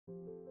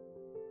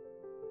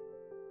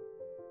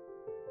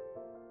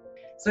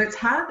So it's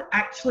hard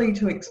actually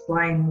to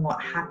explain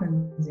what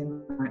happens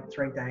in like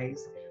 3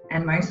 days.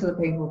 And most of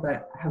the people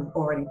that have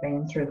already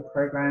been through the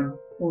program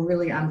will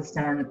really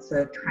understand it's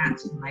a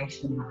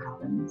transformation that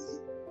happens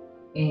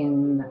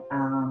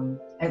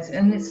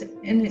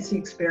it's the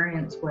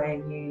experience where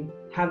you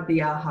have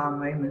the aha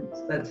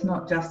moments, that it's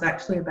not just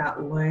actually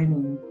about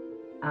learning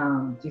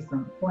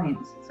different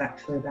points, it's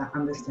actually about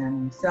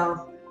understanding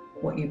yourself,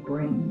 what you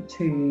bring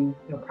to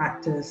your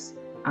practice,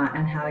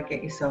 and how to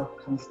get yourself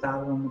kind of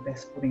started on the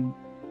best footing.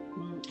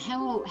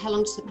 How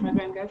long does the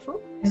program go for?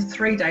 It's a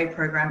 3-day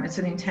program. It's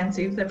an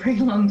intensive, they're pretty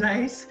long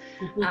days.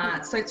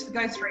 So to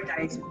go 3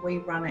 days, we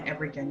run it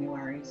every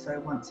January, so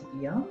once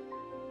a year.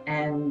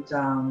 And,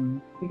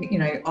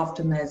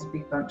 often there's a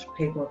big bunch of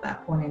people at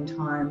that point in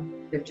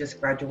time. They've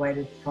just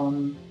graduated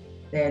from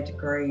their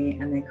degree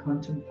and they're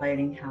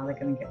contemplating how they're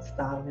going to get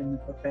started in the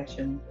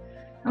profession.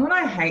 And what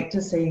I hate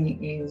to see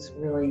is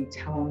really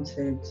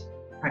talented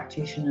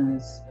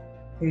practitioners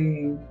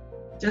who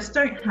just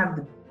don't have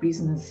the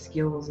business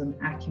skills and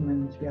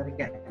acumen to be able to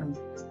get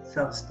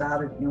themselves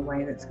started in a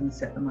way that's going to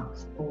set them up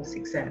for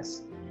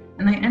success.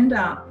 And they end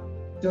up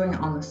doing it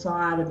on the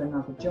side of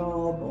another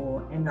job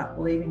or end up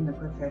leaving the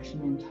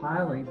profession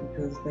entirely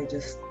because they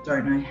just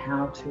don't know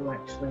how to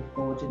actually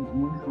forge an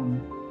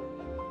income.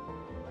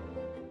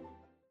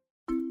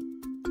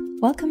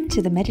 Welcome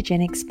to the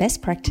Metagenics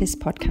Best Practice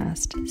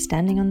Podcast,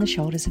 Standing on the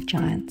Shoulders of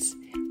Giants,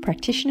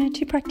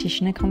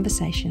 practitioner-to-practitioner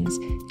conversations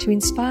to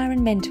inspire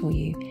and mentor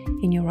you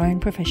in your own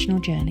professional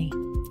journey.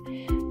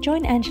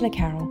 Join Angela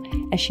Carroll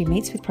as she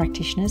meets with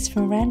practitioners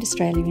from around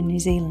Australia and New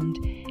Zealand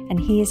and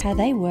hears how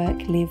they work,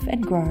 live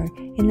and grow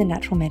in the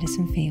natural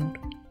medicine field.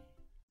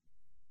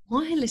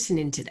 Why listen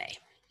in today?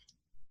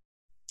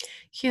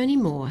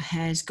 Keone Moore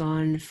has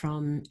gone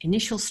from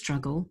initial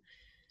struggle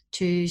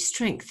to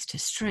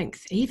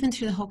strength. Even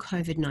through the whole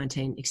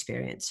COVID-19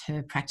 experience,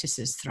 her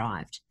practices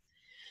thrived.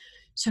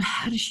 So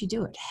how does she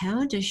do it?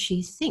 How does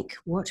she think?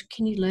 What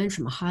can you learn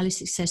from a highly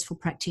successful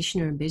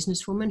practitioner and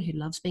businesswoman who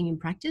loves being in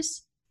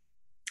practice?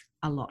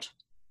 A lot.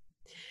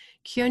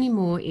 Keone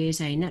Moore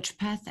is a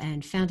naturopath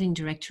and founding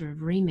director of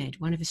ReMed,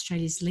 one of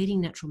Australia's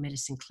leading natural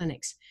medicine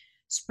clinics,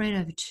 spread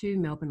over 2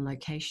 Melbourne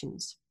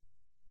locations.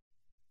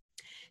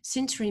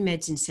 Since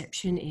ReMed's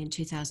inception in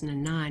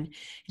 2009, it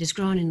has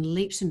grown in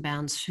leaps and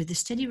bounds through the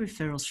steady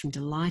referrals from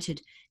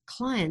delighted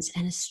clients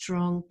and a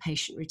strong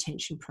patient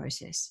retention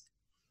process.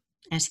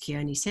 As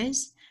Keone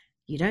says,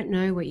 you don't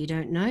know what you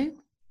don't know,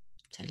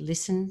 so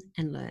listen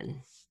and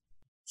learn.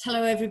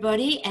 Hello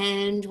everybody,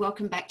 and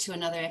welcome back to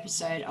another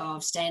episode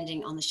of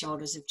Standing on the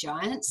Shoulders of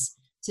Giants.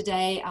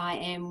 Today I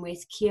am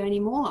with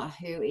Keone Moore,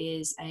 who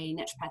is a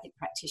naturopathic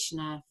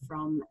practitioner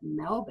from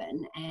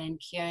Melbourne, and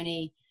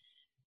Keone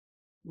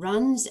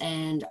runs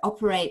and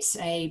operates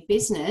a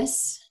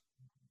business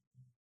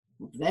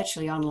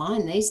virtually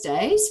online these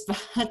days,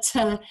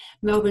 but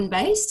Melbourne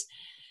based.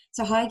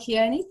 So hi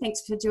Keone,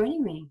 thanks for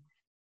joining me.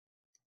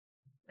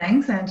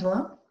 Thanks,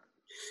 Angela.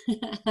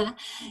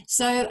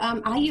 So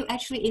are you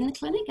actually in the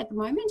clinic at the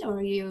moment,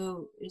 or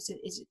is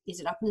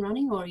it up and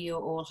running, or are you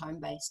all home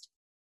based?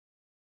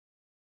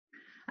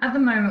 At the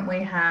moment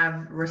we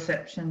have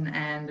reception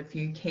and a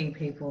few key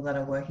people that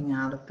are working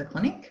out of the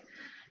clinic,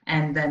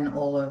 and then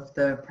all of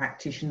the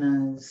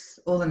practitioners,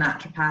 all the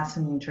naturopaths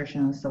and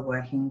nutritionists are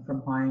working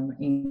from home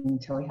in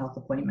telehealth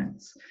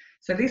appointments.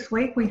 So this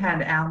week we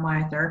had our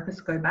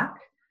myotherapist go back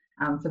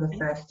for the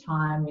first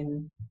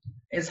time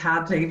it's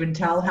hard to even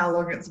tell how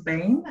long it's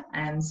been.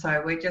 And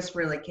so we're just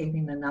really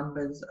keeping the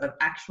numbers of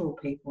actual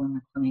people in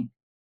the clinic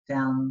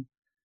down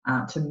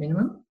to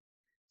minimum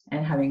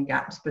and having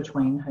gaps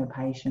between her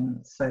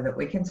patients so that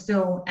we can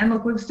still, and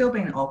look, we've still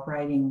been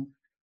operating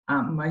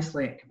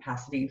mostly at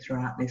capacity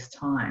throughout this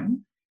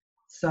time.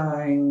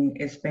 So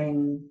it's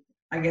been,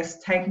 I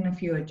guess, taking a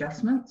few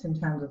adjustments in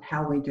terms of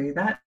how we do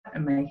that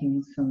and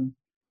making some,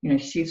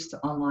 shifts to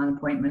online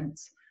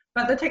appointments.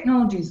 But the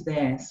technology is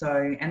there,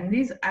 and it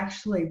is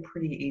actually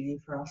pretty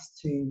easy for us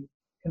to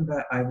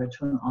convert over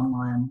to an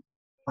online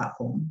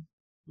platform.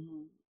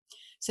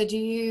 So do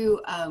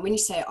you, when you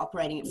say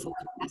operating at full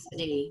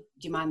capacity,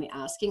 do you mind me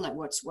asking, like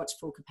what's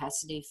full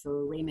capacity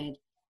for ReMed?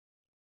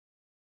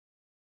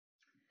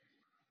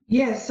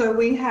 Yeah, so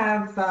we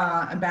have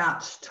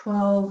about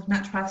 12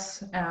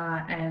 naturopaths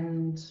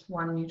and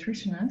 1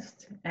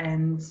 nutritionist,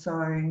 and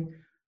so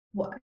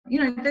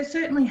there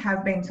certainly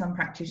have been some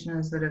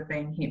practitioners that have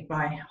been hit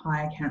by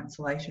higher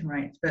cancellation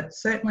rates, but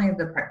certainly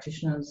the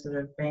practitioners that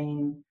have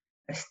been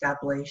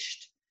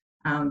established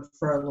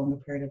for a longer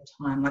period of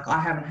time, like I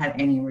haven't had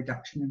any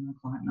reduction in the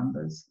client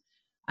numbers.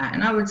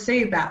 And I would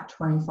see about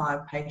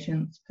 25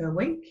 patients per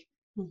week.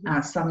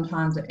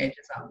 Sometimes it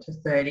edges up to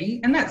 30,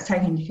 and that's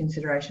taking into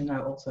consideration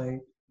I also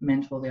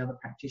mentor the other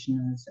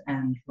practitioners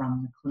and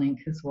run the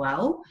clinic as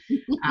well.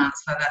 So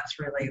that's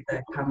really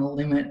the kind of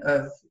limit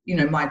of,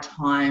 my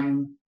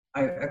time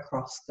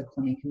across the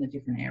clinic in the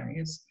different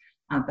areas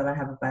that I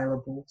have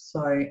available.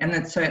 So, and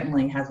that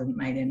certainly hasn't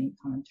made any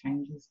kind of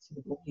changes to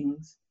the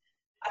bookings.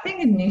 I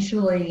think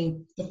initially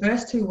the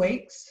first 2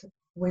 weeks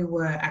we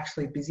were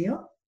actually busier.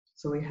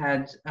 So we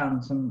had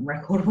some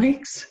record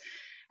weeks,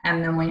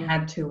 and then we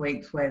had 2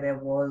 weeks where there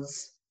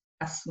was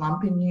a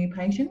slump in new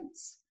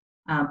patients.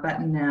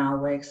 But now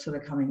we're sort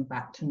of coming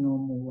back to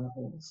normal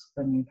levels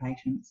for new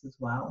patients as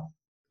well.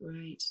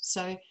 Great.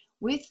 So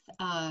with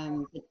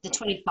the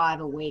 25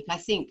 a week, I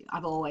think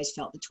I've always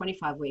felt the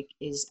 25 week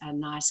is a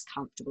nice,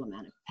 comfortable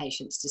amount of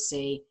patients to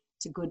see.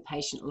 It's a good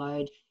patient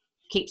load,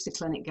 keeps the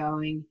clinic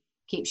going,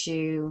 keeps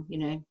you,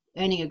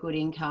 earning a good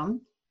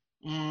income,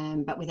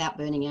 but without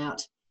burning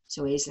out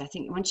so easily. I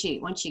think once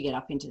you get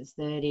up into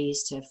the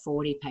 30s to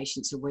 40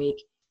 patients a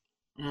week,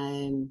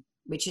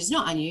 which is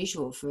not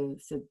unusual for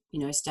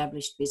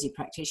established busy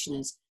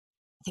practitioners,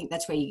 I think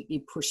that's where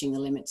you're pushing the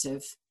limits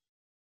of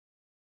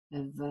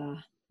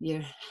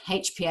your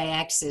HPA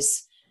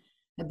axis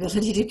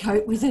ability to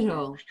cope with it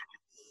all.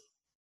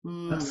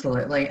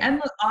 Absolutely.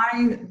 And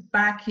look,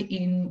 back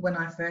in when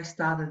I first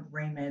started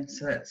Remed,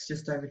 so that's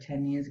just over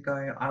 10 years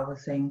ago, I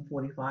was seeing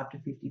 45 to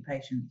 50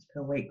 patients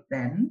per week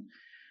then.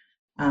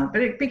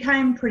 But it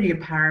became pretty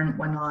apparent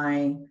when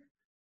I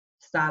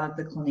started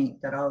the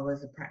clinic that I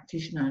was a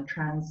practitioner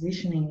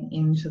transitioning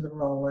into the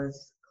role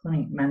as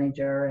clinic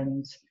manager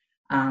and,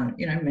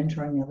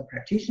 mentoring the other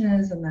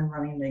practitioners and then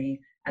running the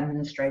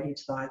administrative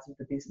sides of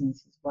the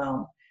business as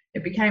well.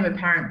 It became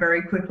apparent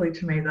very quickly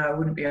to me that I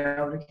wouldn't be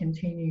able to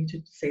continue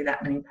to see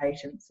that many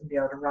patients and be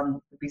able to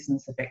run the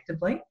business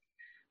effectively.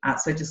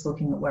 So just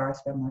looking at where I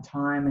spend my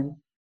time and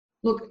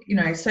look,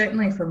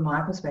 certainly from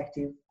my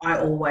perspective, I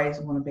always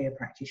want to be a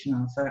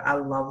practitioner. So I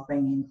love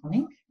being in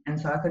clinic. And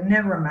so I could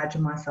never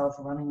imagine myself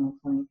running a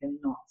clinic and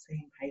not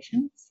seeing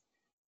patients.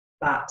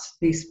 But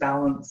this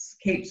balance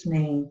keeps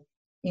me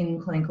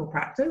in clinical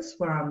practice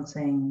where I'm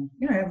seeing,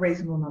 a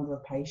reasonable number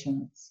of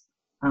patients,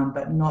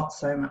 but not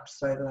so much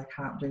so that I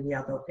can't do the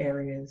other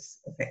areas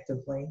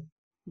effectively.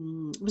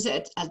 Was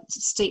it a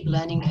steep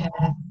learning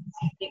curve?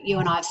 You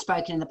and I have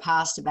spoken in the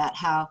past about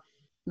how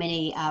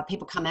many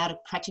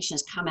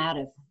practitioners come out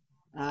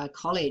of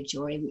college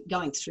or even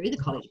going through the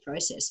college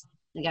process.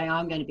 They're going,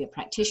 I'm going to be a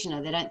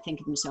practitioner. They don't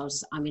think of themselves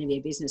as, I'm going to be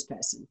a business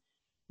person.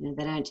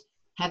 They don't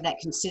have that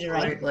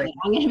consideration. Absolutely.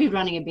 I'm going to be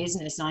running a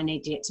business and I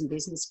need to get some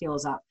business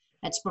skills up.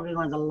 That's probably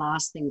one of the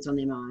last things on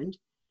their mind.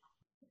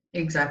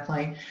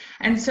 Exactly.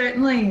 And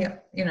certainly,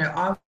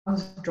 I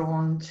was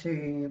drawn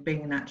to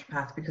being a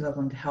naturopath because I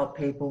wanted to help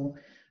people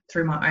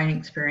through my own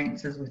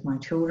experiences with my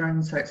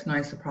children. So it's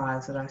no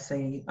surprise that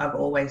I've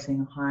always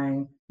seen a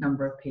high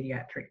number of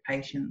pediatric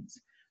patients.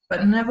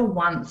 But never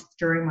once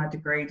during my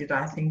degree did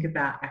I think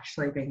about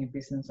actually being a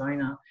business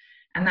owner.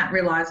 And that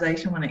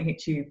realization when it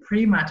hits you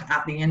pretty much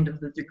at the end of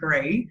the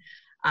degree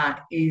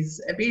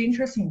is a bit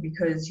interesting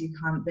because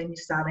then you're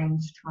starting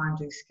to try and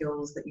do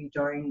skills that you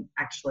don't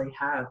actually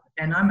have.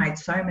 And I made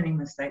so many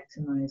mistakes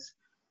in those,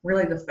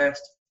 really the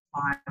first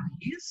 5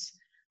 years.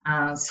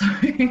 So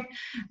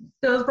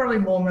there was probably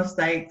more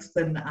mistakes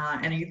than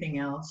anything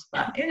else.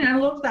 But, a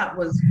lot of that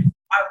was,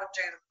 I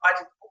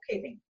did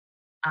bookkeeping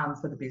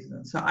for the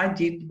business. So I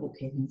did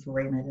bookkeeping for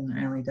Remed in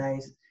the early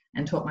days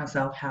and taught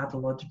myself how to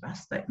lodge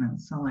BAS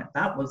statements. So I'm like,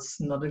 that was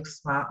not a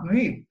smart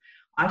move.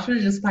 I should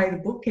have just paid a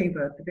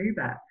bookkeeper to do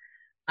that.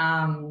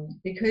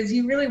 Because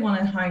you really want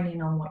to hone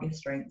in on what your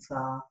strengths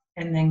are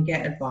and then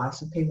get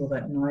advice of people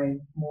that know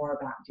more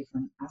about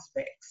different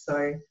aspects.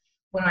 So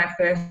when I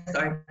first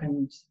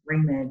opened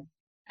Remed,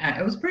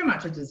 it was pretty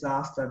much a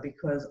disaster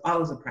because I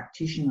was a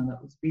practitioner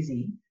that was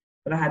busy,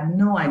 but I had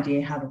no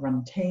idea how to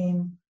run a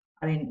team.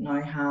 I didn't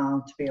know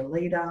how to be a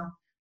leader.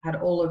 I had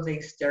all of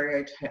these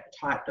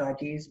stereotyped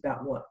ideas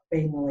about what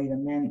being a leader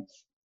meant.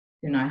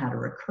 Didn't know how to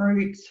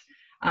recruit.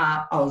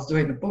 I was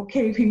doing the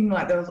bookkeeping,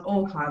 there was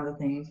all kinds of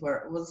things where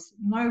it was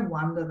no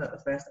wonder that the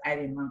first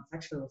 18 months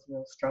actually was a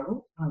real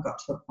struggle. And I got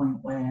to the point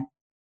where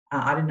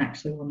I didn't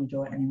actually want to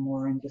do it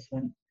anymore and just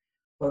went,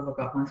 what have I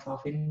got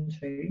myself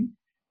into?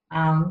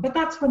 But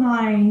that's when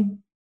I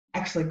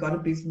actually got a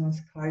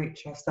business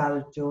coach. I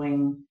started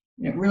doing,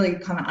 really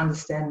kind of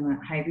understanding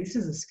that, hey, this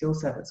is a skill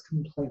set that's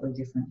completely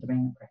different to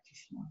being a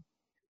practitioner,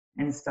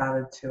 and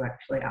started to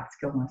actually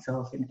upskill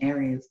myself in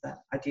areas that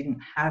I didn't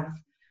have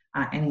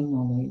any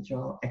knowledge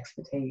or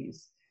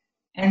expertise.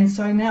 And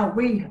so now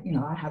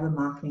I have a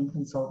marketing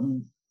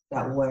consultant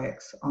that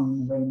works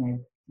on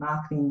Remed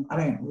marketing. I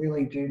don't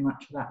really do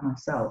much of that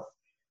myself,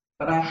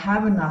 but I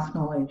have enough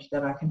knowledge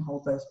that I can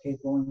hold those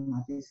people in my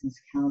business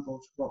accountable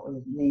to what we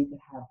would need to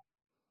have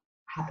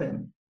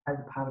happen as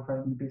a part of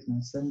running the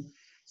business. And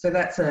so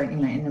that's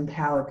an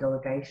empowered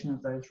delegation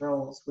of those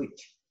roles,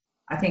 which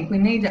I think we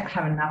need to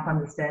have enough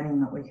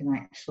understanding that we can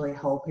actually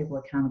hold people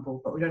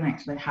accountable, but we don't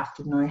actually have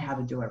to know how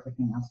to do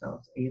everything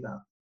ourselves either.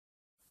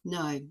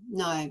 No.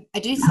 I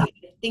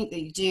think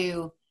that you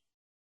do,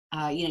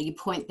 your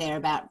point there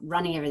about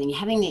running everything,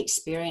 having the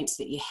experience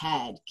that you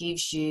had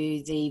gives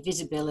you the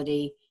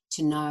visibility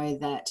to know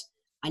that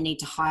I need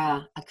to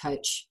hire a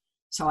coach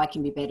so I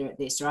can be better at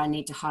this, or I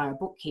need to hire a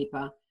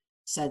bookkeeper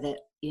so that,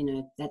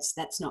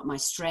 that's not my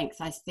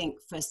strength. I think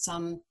for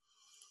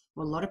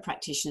a lot of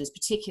practitioners,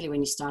 particularly when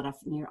you start off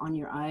and you're on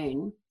your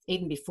own,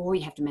 even before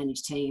you have to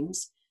manage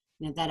teams,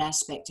 that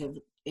aspect of,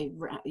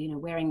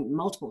 wearing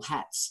multiple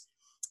hats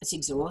it's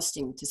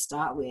exhausting to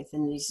start with.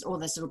 And there's all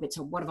those little bits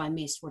of what have I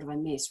missed? What have I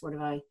missed? What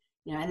have I,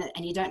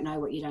 and you don't know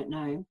what you don't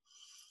know.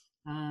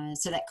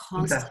 So that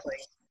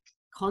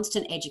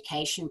constant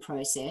education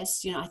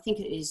process, I think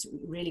it is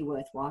really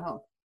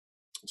worthwhile,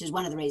 which is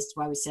one of the reasons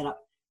why we set up,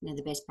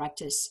 the best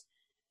practice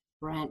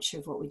branch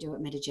of what we do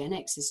at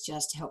Metagenics, is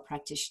just to help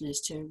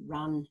practitioners to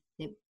run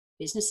their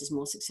businesses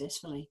more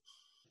successfully.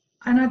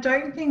 And I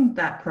don't think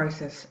that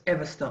process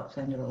ever stops,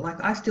 Angela.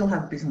 Like, I still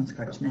have a business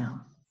coach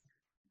now.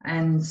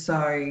 And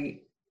so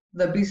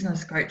the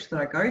business coach that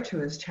I go to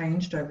has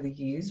changed over the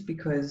years,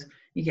 because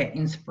you get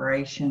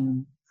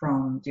inspiration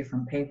from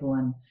different people,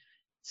 and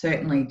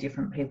certainly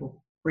different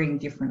people bring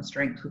different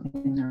strengths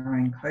within their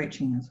own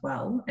coaching as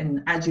well.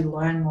 And as you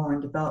learn more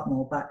and develop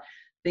more, but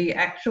the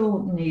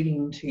actual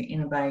needing to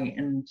innovate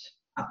and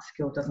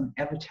upskill doesn't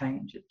ever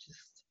change. It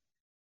just,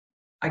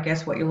 I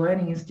guess what you're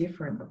learning is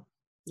different.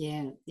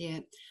 Yeah.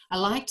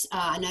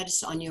 I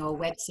noticed on your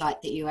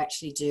website that you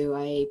actually do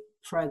a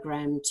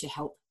program to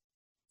help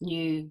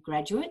new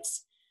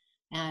graduates.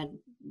 Can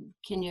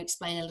you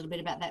explain a little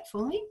bit about that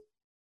for me?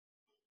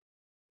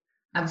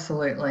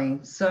 Absolutely.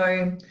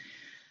 So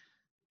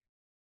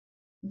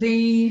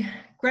the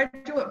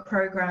graduate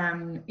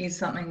program is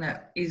something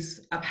that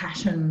is a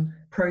passion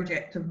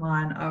project of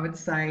mine, I would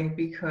say,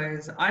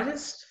 because I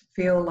just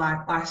feel like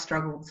I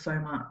struggled so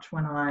much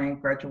when I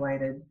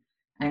graduated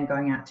and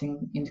going out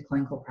into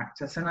clinical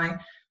practice. And I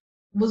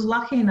was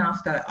lucky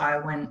enough that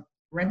I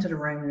rented a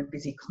room in a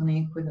busy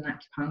clinic with an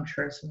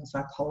acupuncturist and a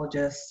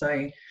psychologist.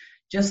 So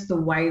just the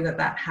way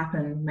that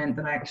happened meant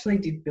that I actually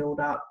did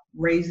build up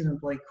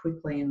reasonably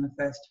quickly in the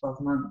first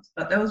 12 months.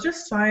 But there was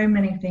just so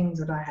many things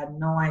that I had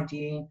no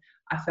idea.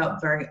 I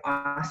felt very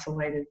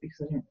isolated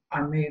because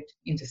I moved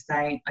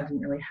interstate. I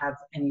didn't really have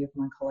any of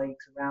my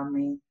colleagues around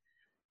me.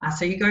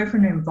 So you go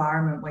from an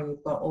environment where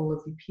you've got all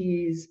of your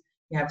peers,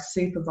 you have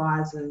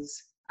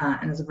supervisors,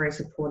 and there's a very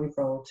supportive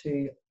role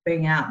to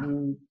being out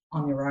and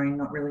on your own,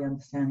 not really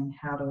understanding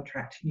how to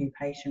attract new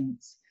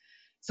patients.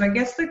 So I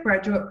guess the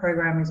graduate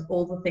program is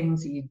all the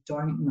things that you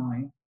don't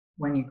know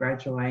when you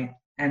graduate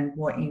and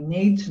what you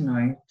need to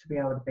know to be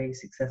able to be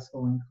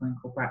successful in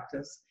clinical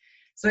practice.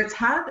 So it's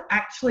hard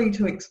actually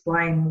to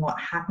explain what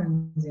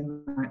happens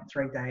in like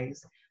 3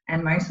 days.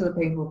 And most of the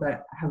people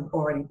that have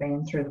already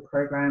been through the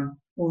program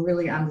will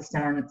really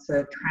understand it's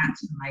a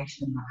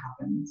transformation that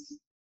happens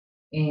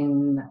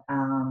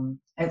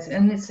it's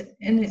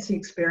the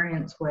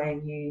experience where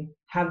you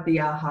have the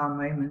aha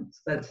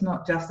moments, that it's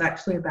not just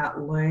actually about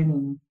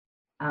learning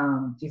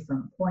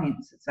different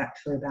points. It's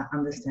actually about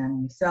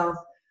understanding yourself,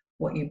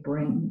 what you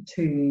bring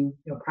to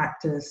your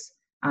practice,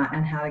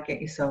 and how to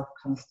get yourself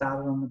kind of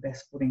started on the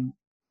best footing.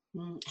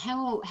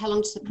 How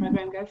long does the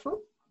program go for?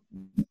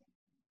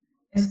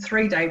 It's a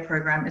 3-day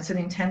program. It's an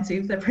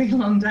intensive, they're pretty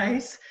long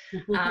days.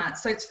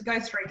 So it's to go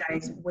 3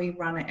 days. We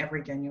run it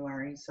every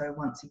January, so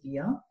once a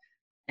year.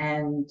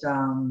 And,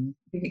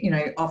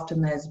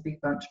 often there's a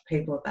big bunch of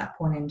people at that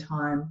point in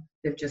time.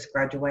 They've just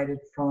graduated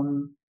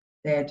from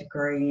their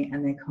degree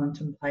and they're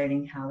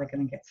contemplating how they're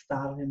going to get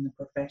started in the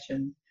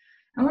profession.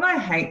 And what I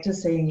hate to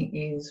see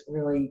is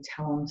really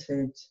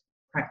talented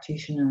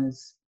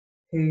practitioners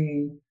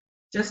who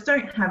just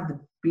don't have the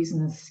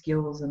business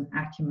skills and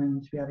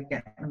acumen to be able to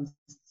get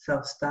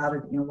themselves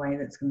started in a way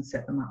that's going to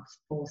set them up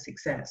for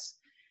success.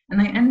 And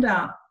they end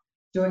up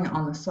doing it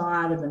on the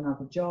side of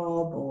another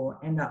job, or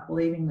end up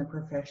leaving the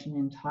profession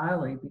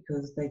entirely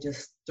because they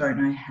just don't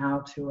know how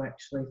to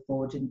actually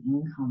forge an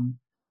income.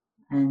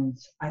 And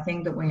I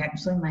think that we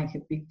actually make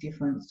a big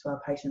difference to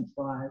our patients'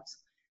 lives,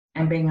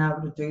 and being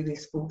able to do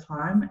this full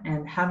time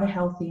and have a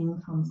healthy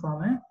income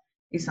from it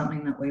is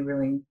something that we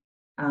really,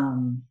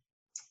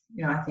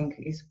 I think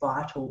is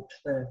vital to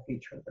the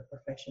future of the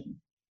profession.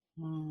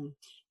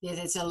 Yeah,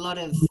 there's a lot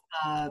of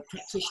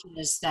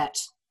practitioners that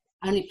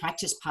only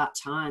practice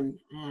part-time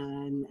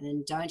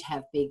and don't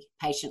have big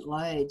patient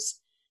loads.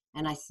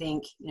 And I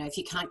think, if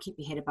you can't keep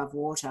your head above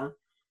water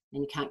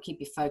and you can't keep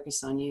your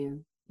focus on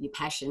your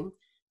passion,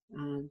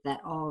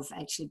 that of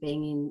actually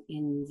being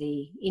in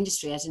the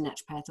industry as a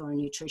naturopath or a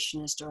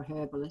nutritionist or a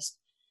herbalist,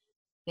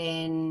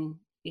 then,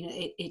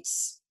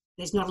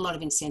 there's not a lot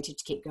of incentive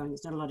to keep going.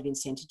 There's not a lot of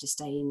incentive to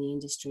stay in the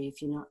industry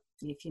if you're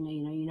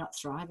not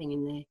thriving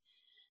in there.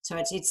 So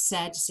it's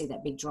sad to see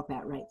that big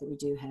dropout rate that we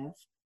do have.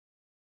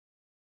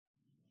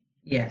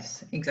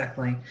 Yes,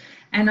 exactly.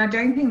 And I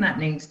don't think that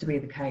needs to be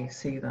the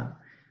case either.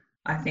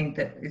 I think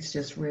that it's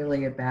just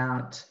really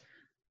about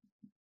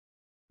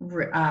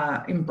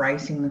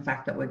embracing the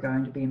fact that we're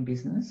going to be in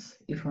business.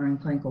 If we're in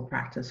clinical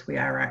practice, we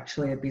are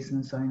actually a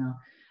business owner.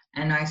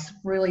 And I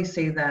really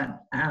see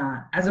that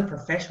as a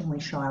profession, we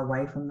shy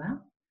away from that.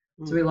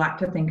 So we like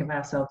to think of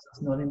ourselves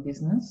as not in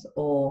business,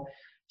 or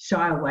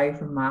shy away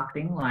from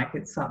marketing like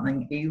it's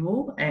something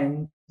evil.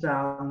 And,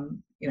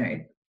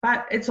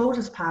 but it's all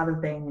just part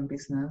of being in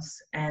business.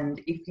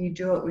 And if you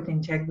do it with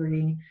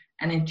integrity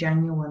and a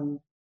genuine,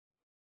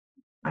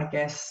 I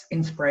guess,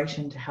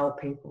 inspiration to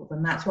help people,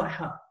 then that's what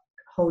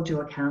hold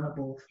you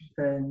accountable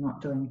for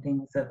not doing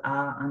things that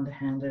are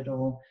underhanded,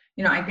 or,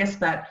 you know, I guess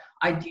that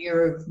idea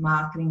of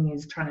marketing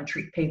is trying to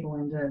trick people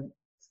into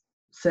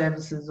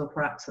services or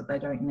products that they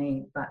don't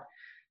need, but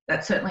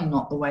that's certainly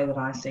not the way that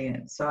I see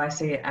it. So I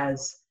see it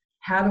as,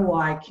 how do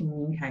I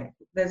communicate?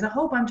 There's a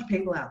whole bunch of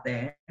people out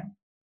there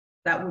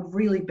that would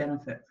really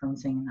benefit from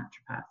seeing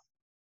a naturopath.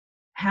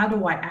 How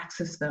do I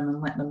access them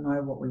and let them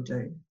know what we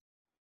do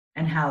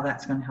and how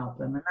that's going to help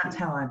them? And that's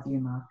how I view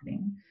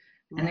marketing.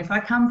 And if I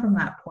come from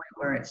that point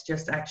where it's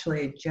just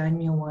actually a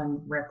genuine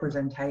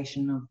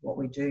representation of what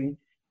we do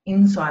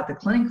inside the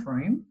clinic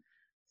room,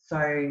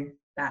 so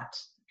that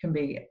can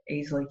be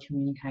easily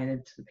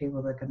communicated to the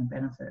people that are going to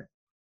benefit,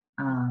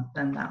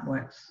 then that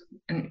works.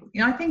 And, you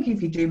know, I think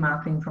if you do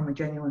marketing from a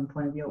genuine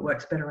point of view, it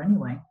works better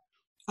anyway.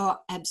 Oh,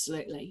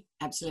 absolutely.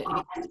 Absolutely.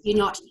 Because you're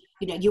not,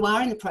 you know, you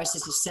are in the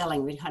process of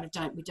selling. We kind of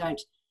don't,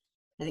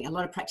 I think a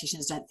lot of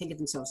practitioners don't think of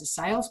themselves as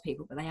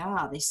salespeople, but they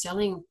are. They're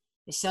selling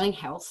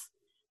health.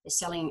 They're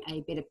selling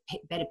a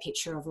better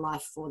picture of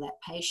life for that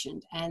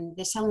patient, and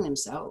they're selling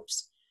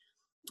themselves.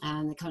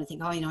 And they kind of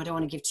think, oh, you know, I don't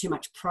want to give too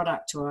much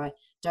product, or I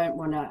don't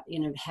want to, you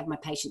know, have my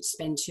patients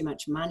spend too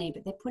much money,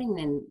 but they're putting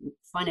then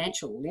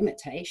financial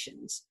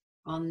limitations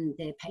on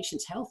their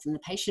patient's health, and the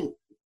patient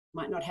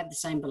might not have the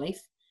same belief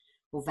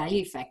or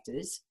value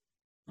factors,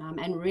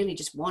 and really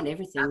just want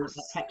everything that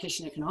the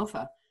practitioner can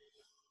offer.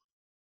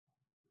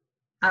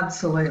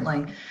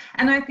 Absolutely.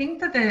 And I think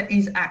that there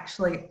is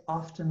actually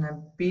often a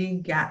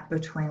big gap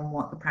between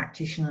what the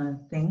practitioner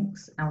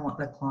thinks and what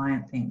the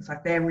client thinks.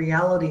 Like, their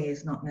reality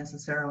is not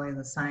necessarily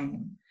the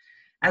same.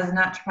 As a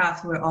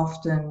naturopath, we're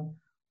often,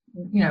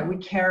 you know, we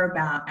care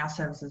about our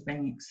services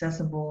being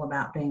accessible,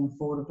 about being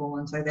affordable,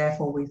 and so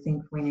therefore we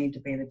think we need to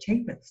be the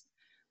cheapest.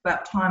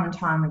 But time and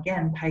time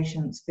again,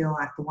 patients feel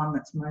like the one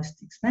that's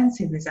most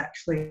expensive is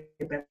actually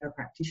a better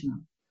practitioner.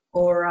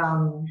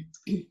 Or,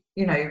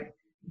 you know,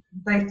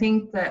 they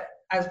think that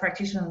as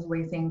practitioners,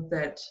 we think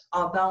that,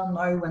 oh, they'll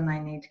know when they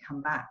need to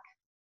come back.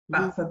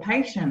 But for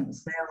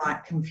patients, they're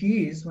like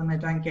confused when they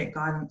don't get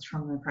guidance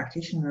from the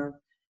practitioner.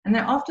 And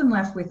they're often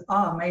left with,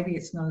 oh, maybe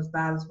it's not as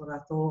bad as what I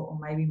thought, or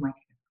maybe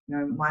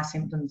my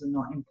symptoms are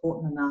not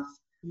important enough,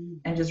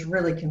 and just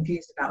really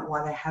confused about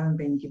why they haven't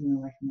been given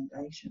a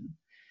recommendation.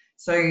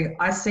 So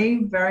I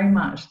see very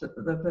much that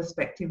the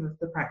perspective of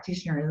the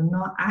practitioner is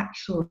not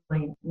actually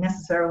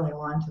necessarily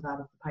aligned to that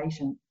of the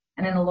patient.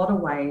 And in a lot of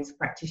ways,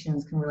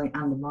 practitioners can really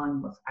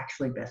undermine what's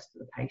actually best for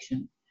the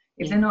patient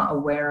if they're not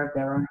aware of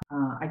their own,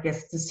 I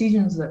guess,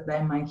 decisions that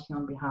they're making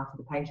on behalf of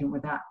the patient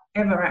without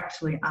ever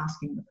actually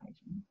asking the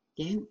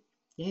patient.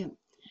 Yeah.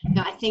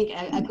 No, I think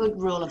a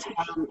good rule of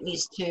thumb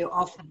is to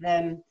offer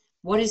them,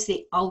 what is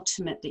the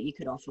ultimate that you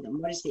could offer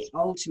them? What is the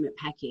ultimate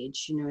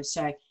package? You know,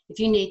 so if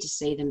you need to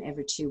see them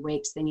every 2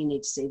 weeks, then you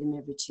need to see them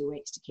every 2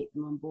 weeks to keep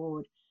them on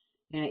board.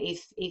 You know,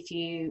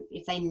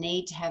 if they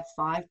need to have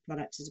 5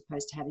 products as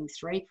opposed to having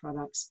 3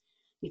 products,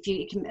 if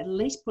you can at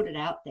least put it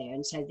out there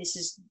and say, this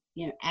is,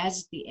 you know,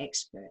 as the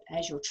expert,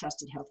 as your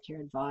trusted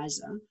healthcare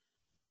advisor,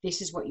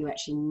 this is what you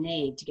actually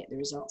need to get the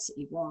results that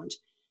you want.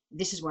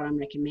 This is what I'm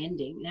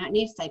recommending. Now, and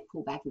if they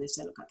pull back and they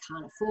say, look, I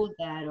can't afford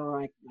that,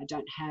 or I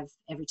don't have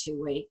every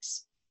 2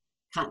 weeks,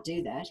 can't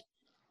do that,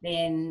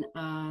 then,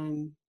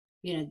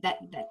 you know,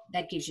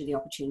 that gives you the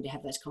opportunity to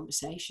have those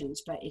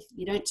conversations. But if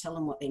you don't tell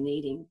them what they're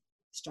needing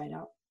straight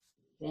up,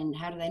 then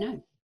how do they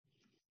know?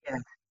 Yeah,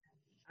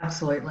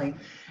 absolutely.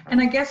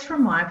 And I guess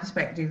from my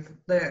perspective,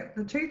 the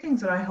 2 things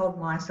that I hold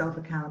myself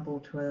accountable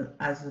to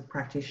as a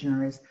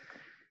practitioner is,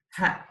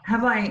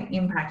 have I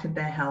impacted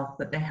their health,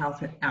 that their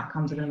health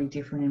outcomes are going to be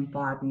different in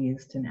 5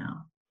 years to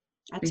now?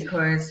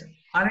 Because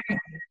I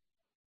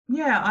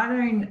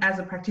don't, as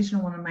a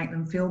practitioner, want to make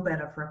them feel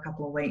better for a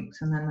couple of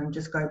weeks and then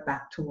just go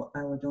back to what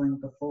they were doing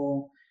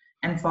before.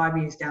 And 5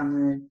 years down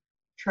the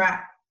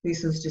track,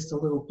 this is just a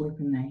little blip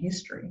in their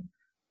history.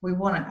 We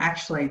want it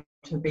actually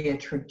to be a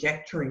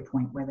trajectory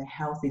point where their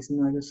health is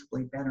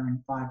noticeably better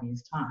in 5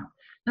 years' time.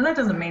 Now, that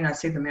doesn't mean I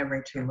see them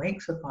every 2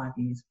 weeks for 5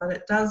 years, but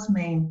it does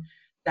mean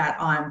that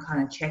I'm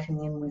kind of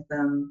checking in with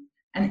them.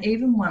 And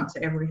even once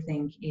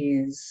everything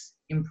is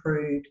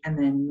improved and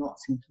they're not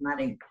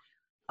symptomatic,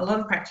 a lot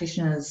of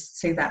practitioners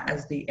see that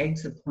as the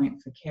exit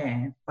point for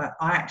care. But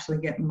I actually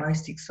get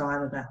most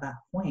excited at that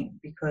point,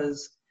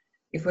 because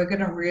if we're going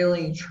to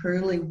really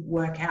truly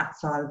work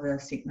outside of a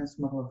sickness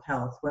model of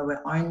health, where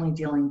we're only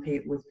dealing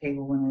with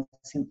people when there's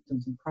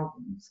symptoms and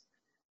problems,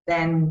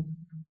 then,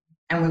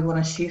 and we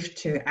want to shift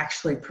to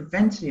actually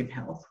preventative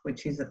health,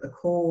 which is at the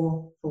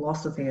core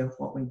philosophy of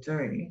what we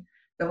do,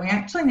 then we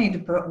actually need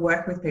to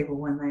work with people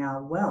when they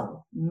are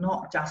well,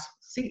 not just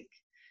sick.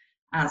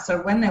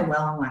 So when they're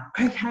well, I'm like,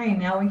 okay,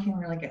 now we can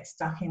really get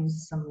stuck into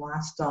some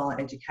lifestyle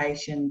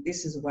education.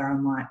 This is where I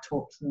might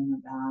talk to them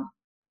about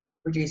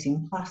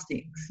reducing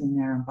plastics in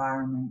their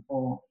environment,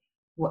 or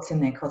what's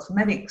in their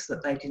cosmetics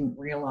that they didn't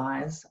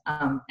realise.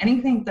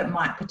 Anything that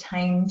might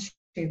pertain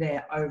to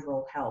their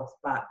overall health,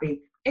 but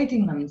be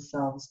leading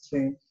themselves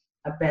to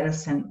a better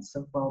sense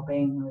of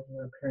well-being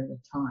over a period of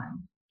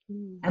time.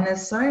 And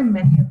there's so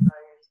many of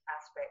those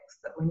aspects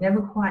that we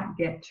never quite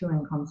get to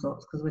in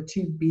consults because we're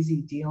too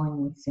busy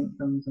dealing with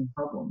symptoms and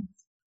problems.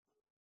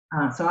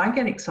 So I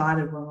get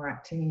excited when we're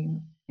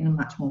acting in a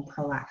much more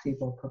proactive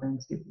or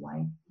preventative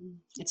way.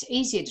 It's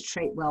easier to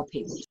treat well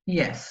people.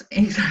 Yes,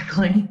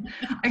 exactly.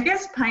 I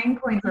guess pain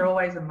points are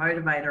always a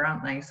motivator,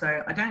 aren't they?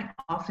 So I don't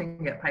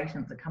often get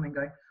patients that come and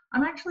go,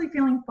 I'm actually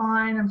feeling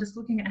fine. I'm just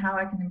looking at how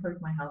I can improve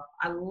my health.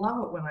 I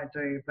love it when I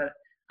do, but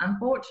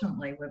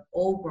unfortunately, we've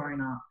all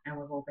grown up and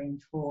we've all been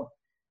taught,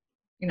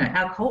 you know,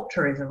 our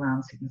culture is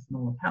around sickness and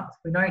ill health.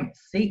 We don't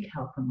seek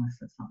help unless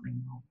there's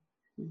something wrong.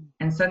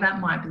 And so that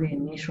might be the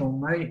initial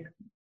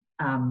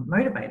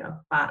motivator,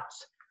 but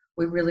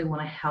we really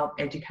want to help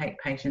educate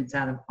patients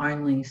out of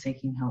only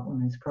seeking help when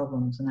there's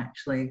problems and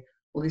actually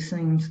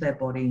listening to their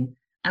body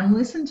and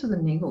listen to the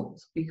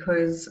niggles,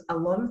 because a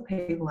lot of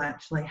people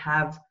actually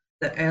have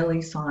the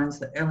early signs,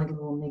 the early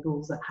little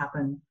niggles that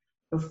happen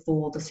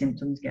before the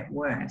symptoms get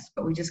worse,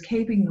 but we just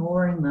keep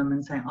ignoring them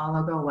and saying, oh,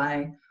 they'll go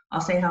away,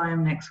 I'll see how I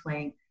am next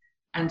week,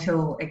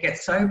 until it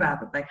gets so bad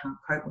that they can't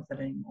cope with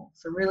it anymore.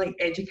 So really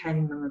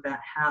educating them about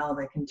how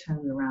they can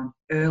turn it around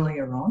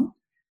earlier on,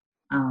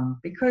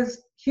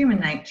 because human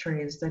nature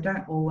is they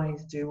don't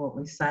always do what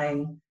we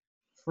say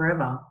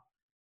forever.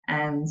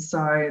 And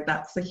so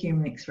that's the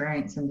human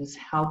experience, and just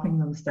helping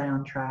them stay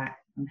on track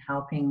and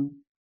helping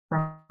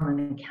from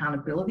an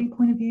accountability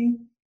point of view,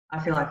 I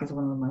feel like is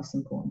one of the most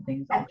important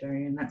things I do,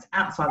 and that's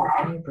outside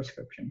of any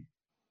prescription.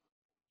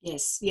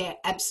 Yes, yeah,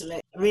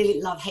 absolutely. I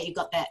really love how you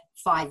got that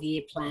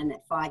 5-year plan,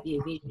 that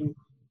 5-year vision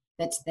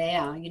that's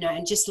there, you know,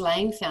 and just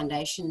laying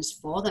foundations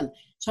for them.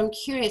 So I'm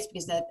curious,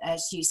 because that,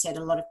 as you said,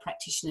 a lot of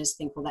practitioners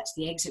think, well, that's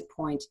the exit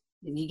point.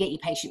 You get your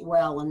patient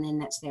well, and then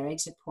that's their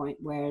exit point.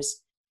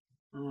 Whereas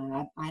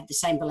I have the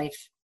same belief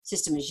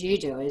system as you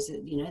do, is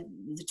that, you know,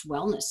 it's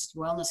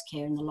wellness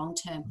care in the long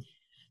term.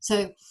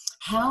 So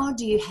how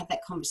do you have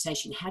that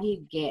conversation? How do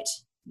you get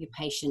your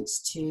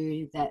patients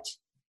to that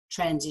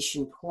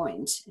transition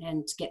point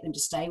and get them to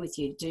stay with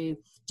you? Do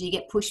you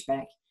get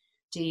pushback?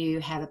 Do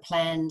you have a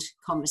planned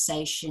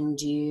conversation?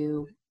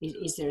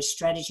 Is there a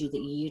strategy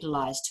that you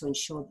utilize to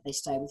ensure that they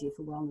stay with you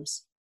for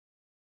wellness?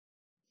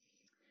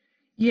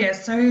 Yeah,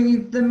 so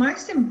the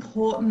most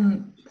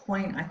important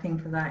point I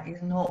think for that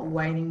is not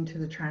waiting to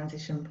the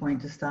transition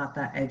point to start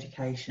that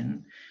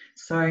education.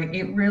 So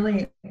it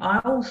really,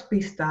 I'll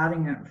be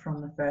starting it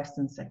from the first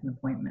and second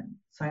appointment.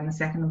 So in the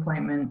second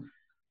appointment,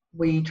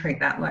 we treat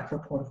that like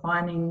report of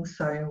findings.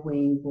 So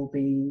we will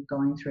be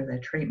going through their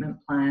treatment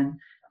plan,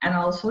 and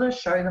I'll sort of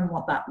show them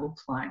what that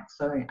looks like.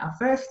 So our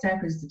first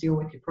step is to deal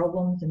with your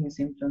problems and your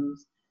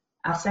symptoms.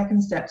 Our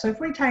second step, so if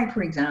we take,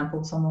 for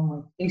example, someone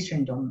with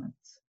estrogen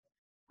dominance,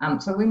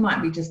 so we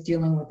might be just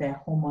dealing with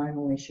their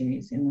hormonal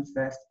issues in the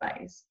first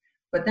phase.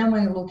 But then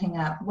we're looking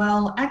at,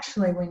 well,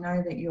 actually, we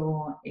know that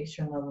your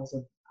estrogen levels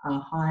are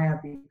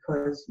higher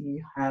because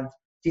you have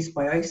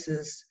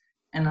dysbiosis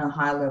and a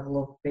high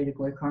level of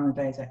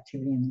beta-glucuronidase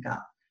activity in the gut.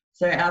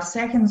 So our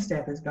second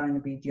step is going to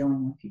be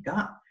dealing with your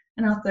gut,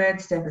 and our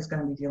third step is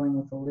going to be dealing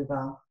with the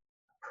liver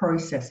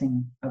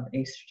processing of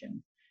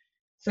estrogen.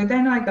 So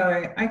then I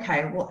go,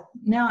 okay, well,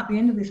 now at the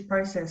end of this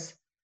process,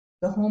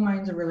 the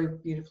hormones are really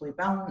beautifully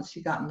balanced,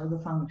 your gut and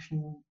liver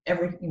function,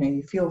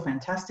 you feel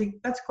fantastic,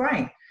 that's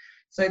great.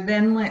 So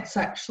then let's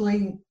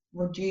actually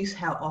reduce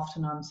how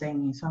often I'm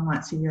seeing you. So I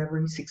might see you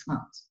every 6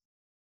 months.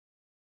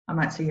 I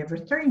might see you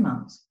every 3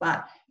 months.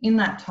 But in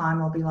that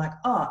time, I'll be like,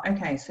 oh,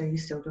 okay, so you're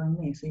still doing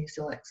this, so you're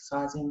still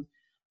exercising.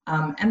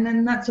 And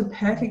then that's a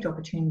perfect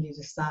opportunity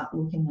to start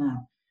looking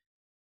at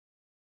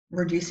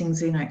reducing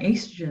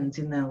xenoestrogens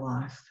in their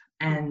life.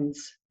 And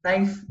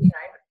they've,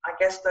 I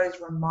guess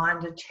those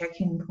reminder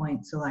check-in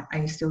points are like, are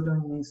you still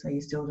doing this? Are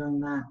you still doing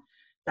that?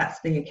 That's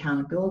the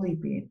accountability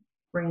bit,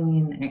 bringing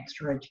in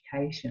extra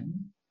education.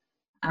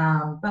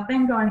 But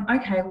then going,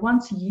 okay,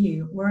 once a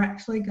year, we're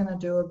actually going to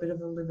do a bit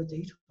of a liver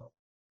detox.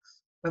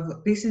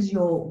 This is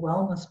your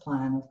wellness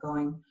plan of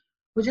going,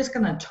 we're just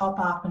going to top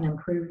up and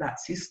improve that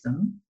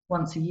system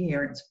once a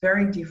year. It's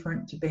very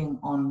different to being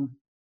on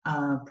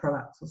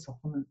products or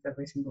supplements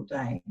every single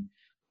day,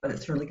 but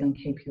it's really going to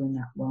keep you in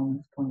that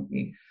wellness point of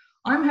view.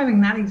 I'm having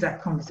that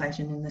exact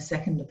conversation in the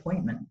second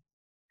appointment.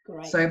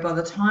 Great. So by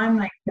the time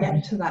they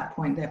get to that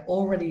point, they're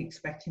already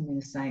expecting me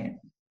to say it.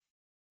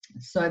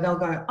 So they'll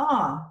go,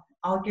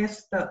 I'll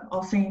guess that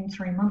I'll see in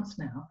 3 months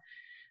now.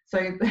 So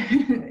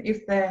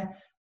if their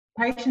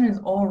patient is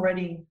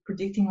already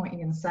predicting what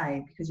you're going to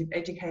say because you've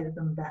educated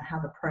them about how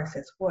the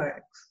process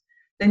works,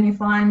 then you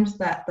find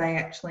that they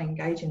actually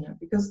engage in it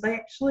because they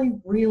actually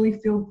really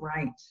feel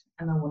great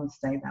and they want to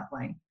stay that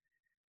way.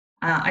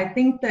 I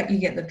think that you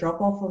get the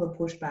drop-off or the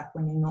pushback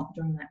when you're not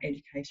doing that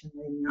education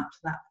leading up to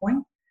that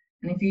point.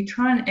 And if you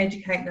try and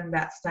educate them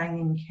about staying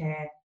in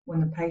care when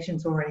the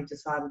patient's already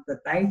decided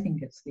that they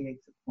think it's the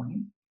exit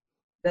point,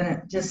 then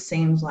it just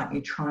seems like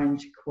you're trying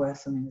to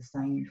coerce them into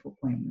staying into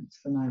appointments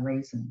for no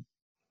reason.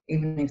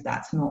 Even if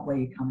that's not where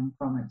you're coming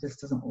from, it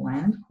just doesn't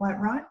land quite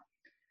right.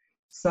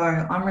 So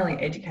I'm really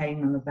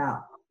educating them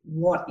about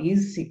what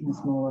is sickness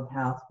mall of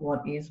health, what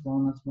is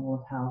wellness mall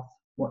of health,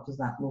 what does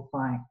that look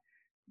like.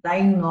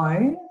 They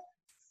know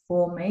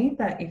for me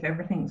that if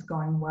everything's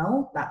going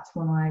well, that's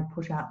when I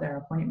push out their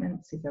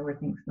appointments. If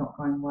everything's not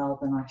going well,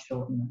 then I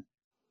shorten it.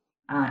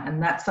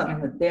 And that's something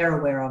that they're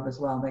aware of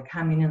as well. They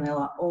come in and they're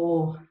like,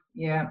 oh,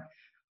 yeah,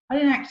 I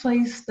didn't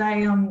actually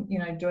stay on, you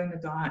know, doing the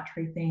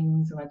dietary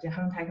things, and I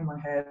haven't taken my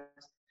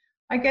herbs.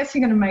 I guess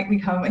you're going to make me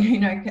come, you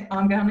know,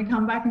 I'm going to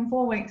come back in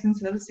 4 weeks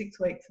instead of 6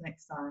 weeks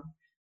next time.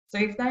 So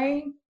if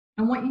they,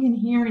 and what you can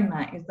hear in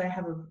that is they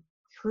have a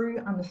true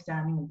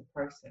understanding of the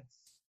process.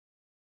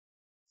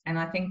 And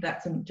I think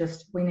that's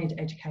just, we need to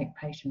educate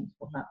patients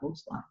what that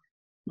looks like.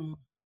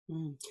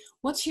 Mm-hmm.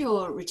 What's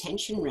your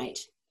retention rate,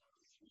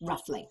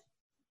 roughly?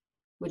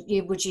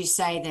 Would you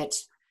say that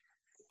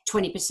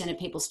 20% of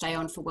people stay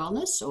on for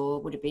wellness,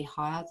 or would it be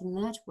higher than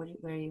that? Where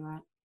are you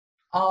at?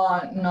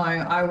 No,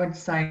 I would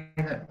say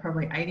that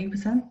probably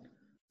 80%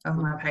 of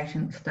my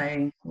patients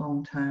stay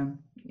long term.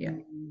 Yeah.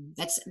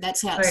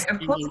 That's how. So of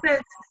course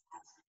there's,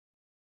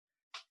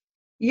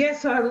 yeah,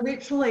 so I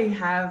literally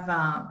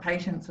have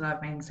patients that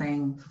I've been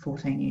seeing for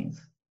 14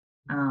 years.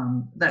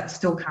 That's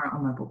still current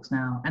on my books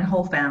now, and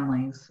whole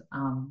families,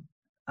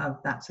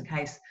 that's the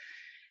case.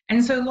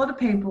 And so a lot of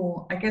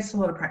people, I guess a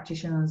lot of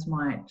practitioners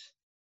might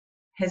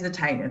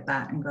hesitate at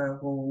that and go,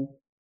 well,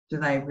 do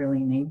they really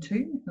need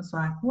to? It's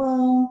like,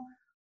 well,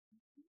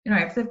 you know,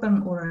 if they've got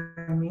an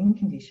autoimmune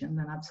condition,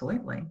 then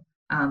absolutely.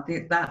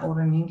 That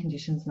autoimmune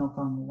condition is not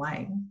going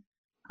away.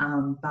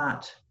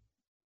 But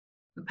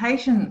the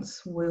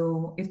patients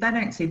will, if they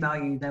don't see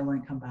value, they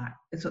won't come back.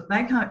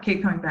 They can't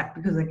keep coming back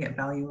because they get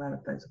value out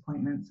of those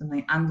appointments, and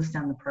they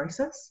understand the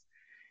process,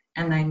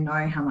 and they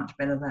know how much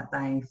better that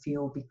they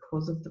feel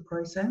because of the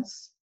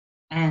process,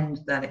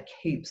 and that it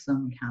keeps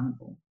them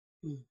accountable.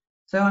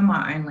 So I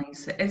might only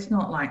say, it's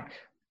not like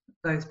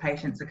those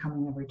patients are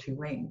coming every 2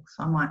 weeks.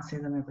 I might see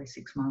them every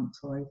 6 months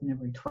or even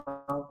every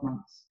 12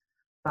 months.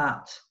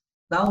 But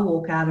they'll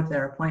walk out of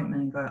their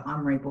appointment and go,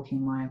 I'm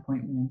rebooking my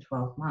appointment in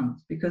 12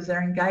 months, because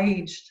they're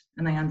engaged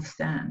and they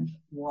understand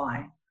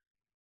why.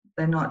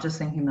 They're not just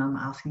thinking I'm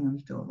asking them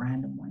to do it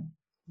randomly.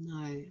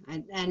 No,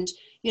 and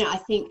you know, I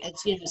think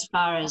it's, you know, as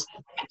far as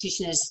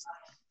practitioners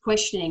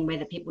questioning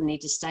whether people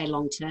need to stay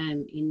long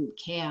term in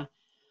care,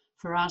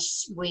 for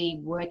us, we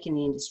work in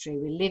the industry,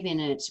 we live in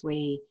it,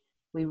 we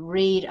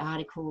read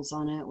articles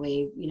on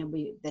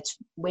it, that's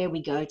where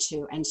we go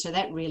to, and so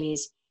that really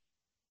is,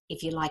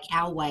 if you like,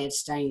 our way of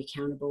staying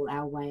accountable,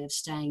 our way of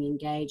staying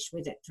engaged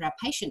with it. For our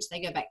patients,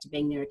 they go back to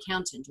being their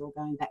accountant or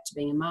going back to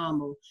being a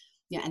mum, or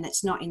and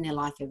that's not in their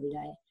life every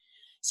day.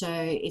 So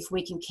if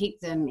we can keep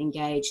them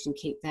engaged and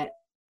keep that,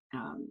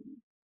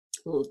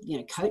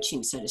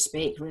 coaching, so to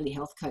speak, really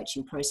health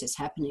coaching process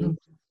happening,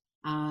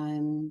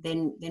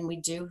 then we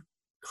do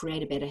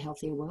create a better,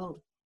 healthier world.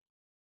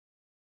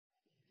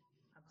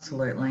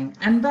 Absolutely.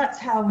 And that's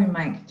how we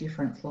make a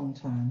difference long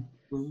term.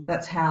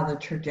 That's how the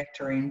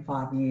trajectory in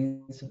 5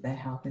 years of their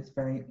health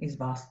is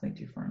vastly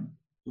different.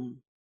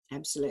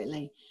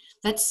 Absolutely.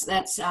 That's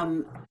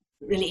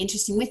really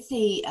interesting. With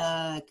the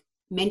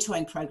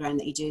mentoring program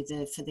that you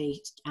do for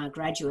the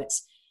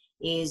graduates,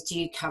 do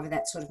you cover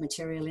that sort of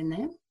material in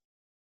there?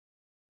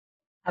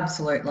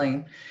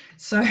 Absolutely.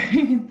 So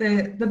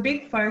the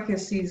big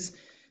focus is,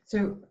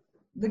 so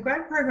the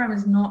grad program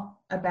is not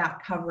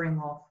about covering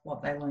off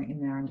what they learned in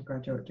their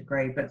undergraduate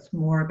degree, but it's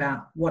more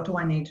about, what do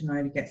I need to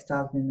know to get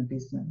started in the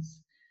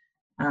business?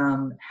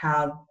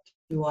 How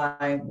do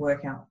I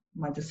work out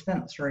my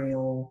dispensary,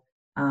 or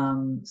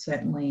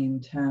certainly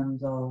in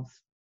terms of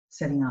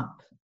setting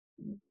up,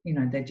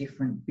 their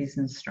different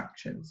business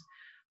structures.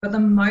 But the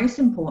most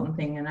important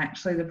thing, and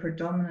actually the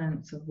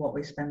predominance of what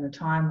we spend the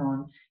time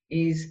on,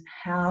 is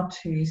how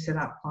to set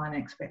up client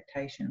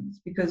expectations,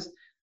 because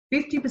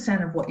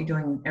 50% of what you're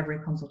doing in every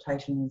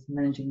consultation is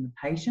managing the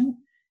patient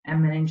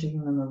and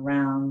managing them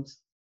around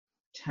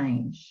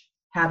change,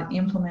 how to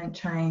implement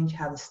change,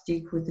 how to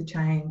stick with the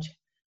change,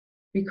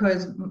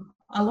 because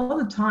a lot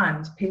of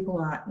times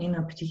people are in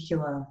a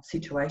particular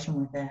situation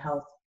with their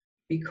health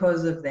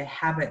because of their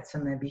habits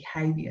and their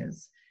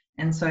behaviours.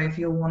 And so if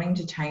you're wanting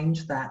to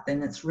change that,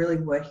 then it's really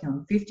working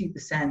on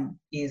 50%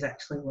 is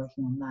actually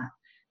working on that.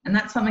 And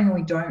that's something that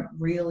we don't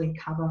really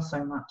cover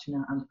so much in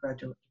our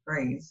undergraduate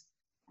degrees.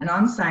 And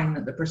I'm saying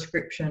that the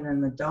prescription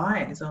and the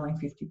diet is only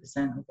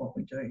 50% of what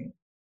we do.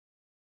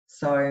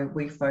 So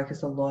we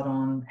focus a lot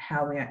on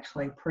how we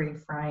actually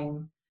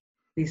pre-frame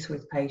this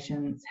with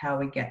patients, how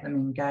we get them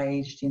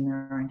engaged in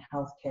their own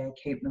healthcare,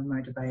 keep them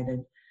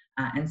motivated,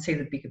 and see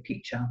the bigger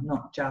picture,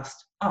 not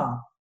just, I've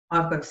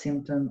got a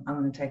symptom, I'm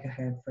going to take a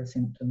herb for a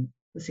symptom,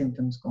 the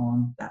symptom's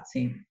gone, that's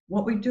it.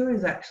 What we do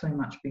is actually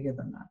much bigger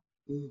than that.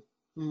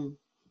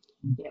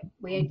 Yeah,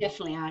 we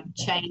definitely are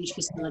change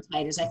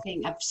facilitators. I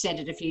think I've said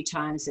it a few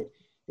times that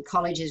the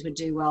colleges would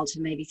do well to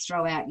maybe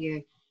throw out your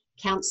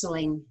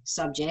counselling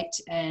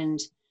subject and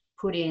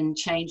put in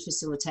change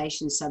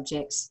facilitation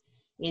subjects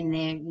in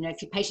there.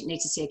 If your patient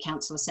needs to see a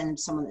counsellor, send them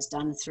to someone that's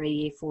done a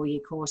 3-year,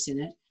 4-year course in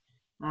it.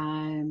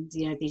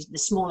 The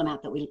small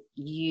amount that we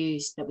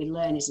use, that we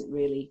learn, isn't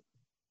really,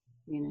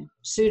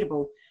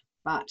 suitable,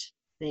 but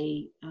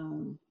the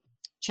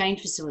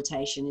change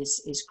facilitation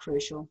is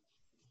crucial.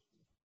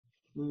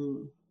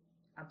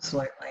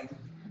 Absolutely.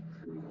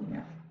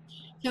 Yeah.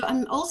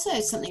 So also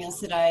something else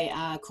that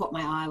I caught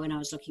my eye when I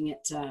was looking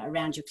at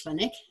around your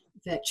clinic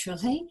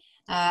virtually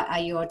are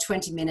your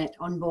 20-minute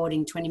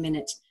onboarding,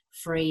 20-minute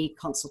free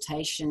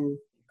consultation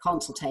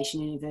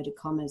in inverted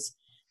commas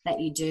that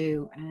you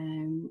do.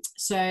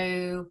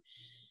 So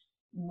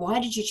why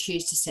did you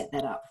choose to set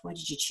that up? Why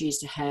did you choose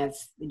to have,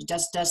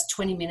 does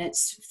 20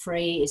 minutes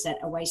free, is that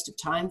a waste of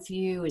time for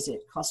you? Is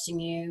it costing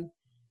you?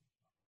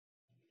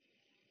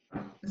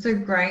 It's a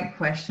great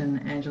question,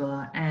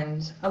 Angela.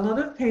 And a lot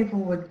of people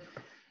would,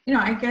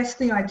 I guess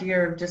the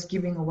idea of just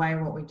giving away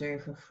what we do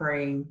for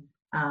free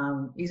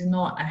is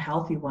not a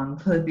healthy one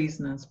for the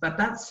business, but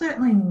that's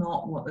certainly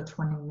not what the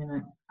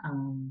 20-minute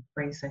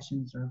free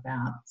sessions are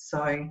about.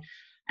 So,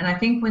 and I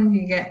think when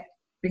you get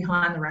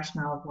behind the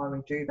rationale of why we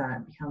do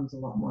that, it becomes a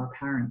lot more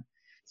apparent.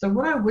 So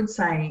what I would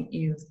say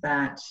is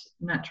that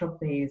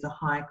naturopathy is a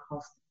high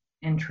cost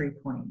entry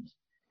point.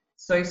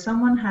 So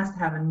someone has to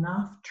have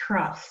enough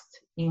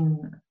trust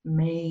in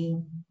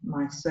me,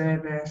 my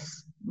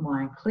service,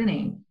 my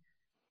clinic,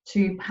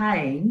 to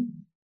pay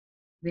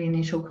the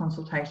initial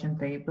consultation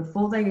fee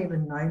before they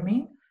even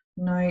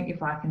know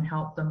if I can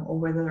help them or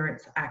whether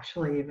it's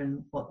actually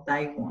even what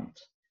they want.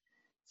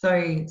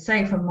 So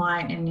say for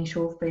my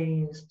initial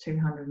fee is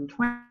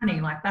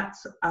 $220, like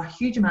that's a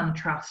huge amount of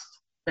trust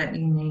that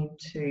you need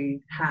to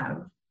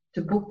have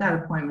to book that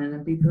appointment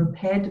and be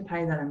prepared to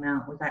pay that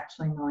amount with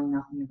actually knowing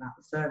nothing about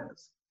the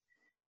service.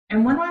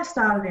 And when I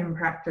started in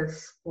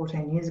practice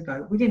 14 years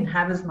ago, we didn't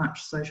have as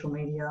much social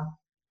media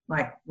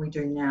like we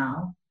do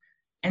now.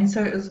 And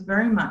so it was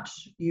very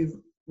much, you've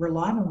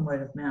relied on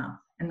word of mouth.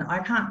 And I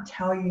can't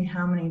tell you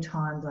how many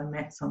times I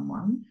met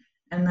someone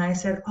and they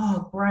said,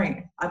 oh,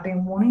 great, I've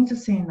been wanting to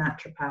see a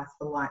naturopath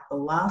for like the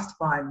last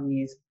 5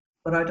 years,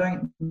 but I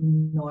don't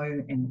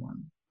know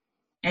anyone.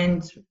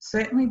 And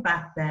certainly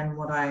back then,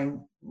 what I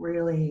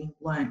really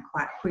learned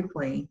quite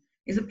quickly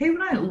is that people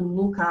don't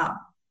look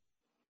up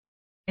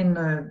in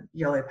the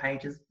yellow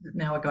pages,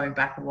 now we're going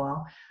back a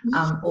while,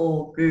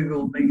 or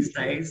Google these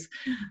days,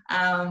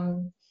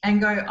 and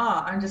go,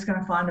 oh, I'm just going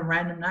to find a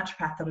random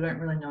naturopath that I don't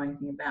really know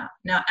anything about.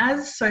 Now,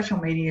 as social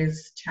media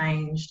has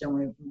changed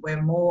and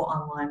we're more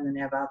online than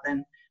ever,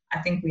 then I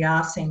think we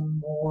are seeing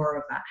more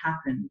of that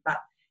happen. But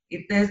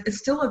it's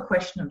still a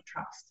question of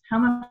trust. How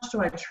much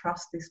do I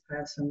trust this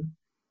person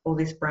or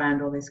this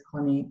brand or this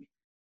clinic,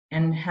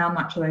 and how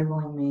much are they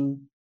willing me,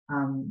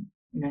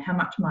 how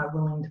much am I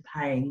willing to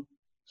pay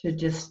to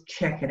just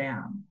check it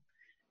out?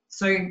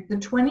 So the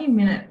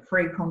 20-minute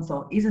free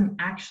consult isn't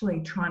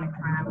actually trying to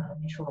cram an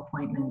initial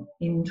appointment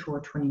into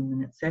a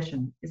 20-minute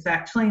session. It's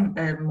actually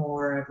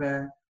more of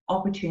an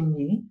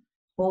opportunity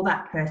for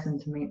that person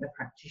to meet the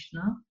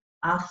practitioner,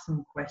 ask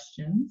some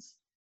questions,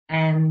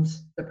 and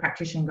the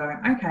practitioner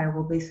going, okay,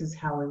 well, this is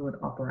how we would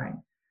operate.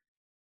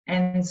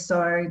 And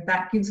so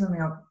that gives them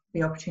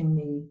the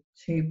opportunity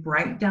to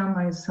break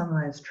down some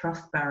of those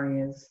trust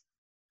barriers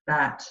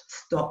that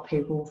stop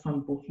people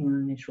from booking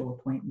an initial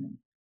appointment.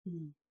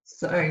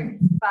 So,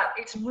 but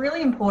it's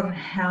really important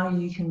how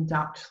you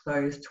conduct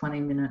those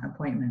 20-minute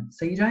appointments.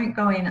 So you don't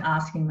go in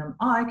asking them,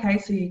 oh, okay,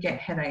 so you get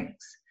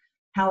headaches.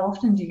 How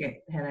often do you get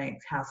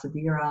headaches? How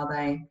severe are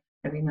they?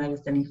 Have you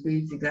noticed any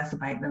foods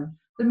exacerbate them?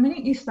 The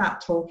minute you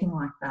start talking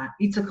like that,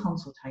 it's a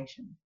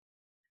consultation.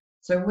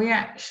 So we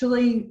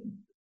actually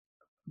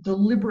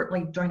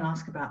deliberately don't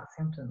ask about the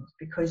symptoms,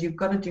 because you've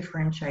got to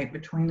differentiate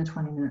between the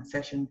 20-minute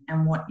session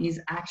and what is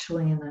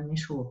actually an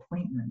initial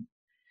appointment.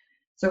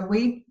 So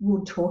we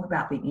will talk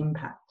about the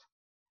impact.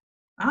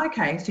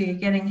 Okay, so you're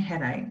getting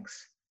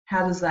headaches.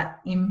 How does that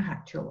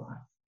impact your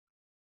life?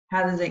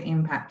 How does it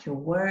impact your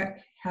work?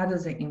 How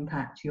does it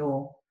impact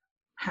your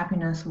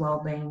happiness,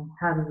 well-being?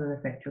 How does it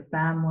affect your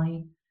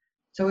family?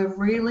 So we're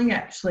really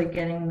actually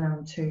getting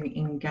them to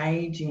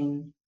engage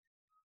in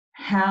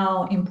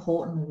how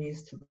important it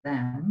is to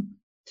them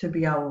to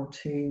be able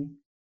to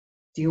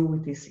deal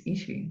with this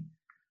issue.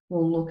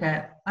 We'll look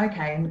at,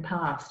 okay, in the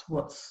past,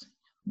 what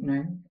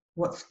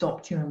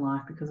stopped you in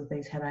life because of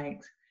these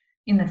headaches?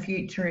 In the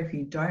future, if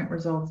you don't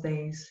resolve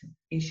these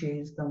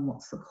issues, then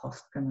what's the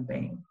cost going to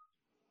be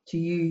to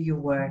you, your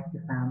work,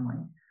 your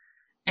family?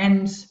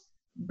 And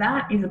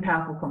that is a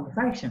powerful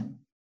conversation,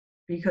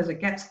 because it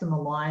gets them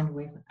aligned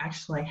with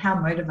actually how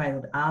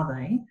motivated are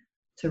they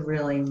to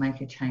really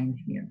make a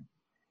change here.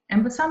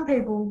 And for some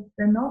people,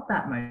 they're not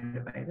that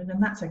motivated,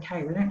 and that's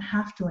okay. They don't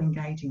have to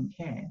engage in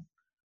care.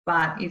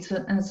 But it's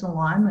an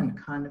alignment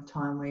kind of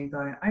time where you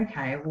go,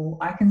 okay, well,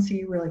 I can see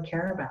you really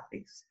care about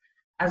this.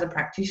 As a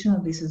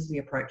practitioner, this is the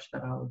approach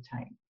that I would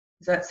take.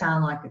 Does that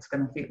sound like it's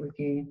going to fit with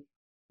you?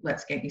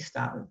 Let's get you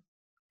started.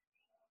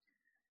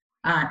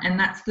 And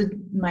that's the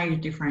major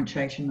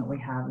differentiation that we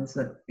have, is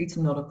that it's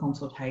not a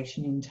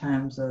consultation in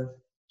terms of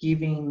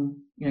giving,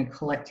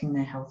 collecting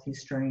their health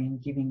history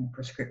and giving a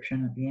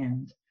prescription at the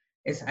end.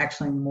 It's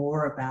actually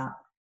more about,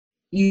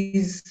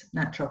 is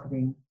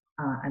naturopathy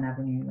an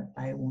avenue that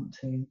they want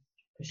to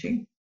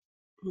pursue?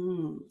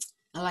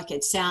 I like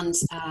it.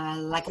 Sounds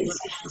like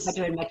what I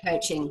do in my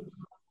coaching.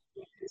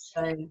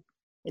 So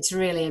it's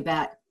really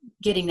about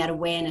getting that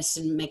awareness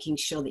and making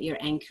sure that you're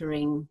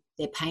anchoring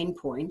their pain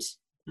point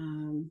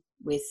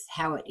with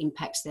how it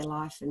impacts their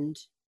life and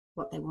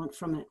what they want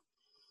from it,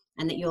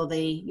 and that you're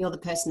the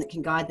person that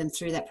can guide them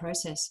through that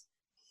process.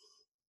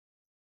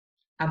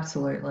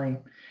 Absolutely.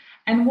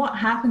 And what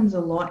happens a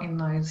lot in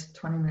those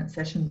 20-minute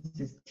sessions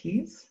is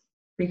tears,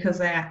 because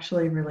they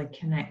actually really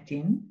connect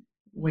in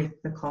with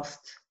the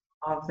cost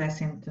of their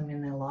symptom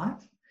in their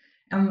life.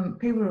 And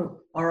people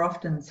are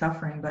often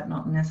suffering, but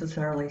not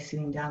necessarily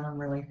sitting down and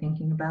really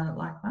thinking about it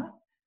like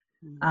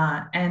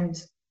that.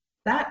 And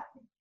that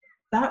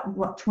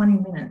 20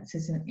 minutes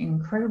is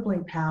incredibly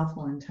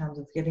powerful in terms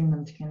of getting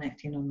them to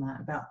connect in on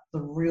that, about the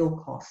real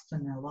cost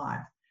in their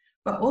life,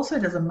 but also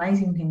does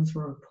amazing things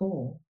for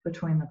rapport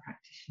between the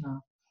practitioner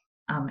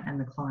and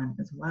the client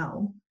as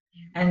well.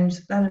 And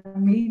that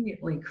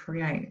immediately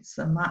creates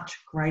a much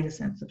greater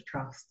sense of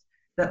trust,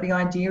 that the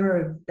idea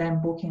of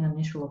them booking an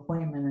initial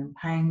appointment and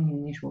paying the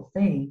initial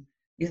fee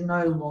is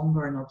no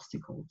longer an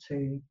obstacle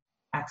to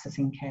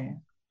accessing care.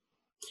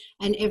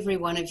 And every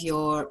one of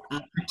your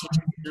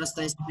practitioners does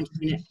those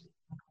 20-minute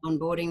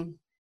onboarding.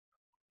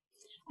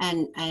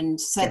 And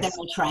so Yes. they're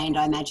all trained.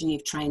 I imagine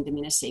you've trained them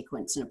in a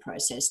sequence and a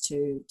process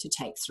to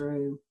take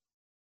through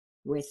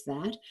with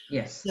that.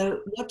 Yes.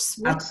 So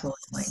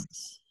Absolutely.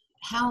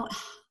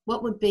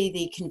 What would be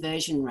the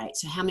conversion rate?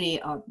 So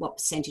what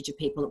percentage of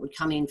people that would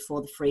come in for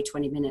the free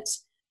 20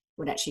 minutes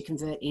would actually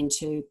convert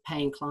into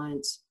paying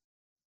clients?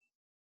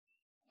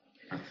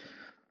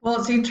 Well,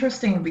 it's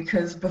interesting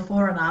because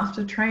before and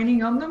after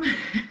training on them,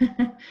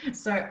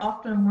 so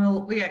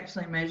often we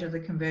actually measure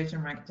the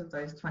conversion rates of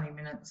those 20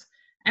 minutes,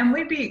 and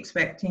we'd be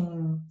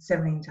expecting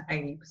 70 to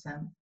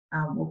 80%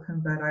 will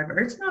convert over.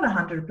 It's not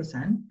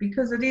 100%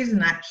 because it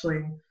isn't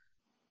actually,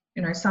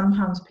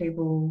 sometimes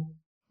people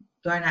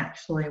don't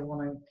actually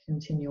want to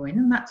continue in,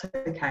 and that's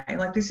okay.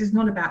 Like, this is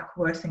not about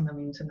coercing them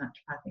into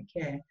naturopathic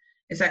care.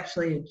 It's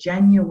actually a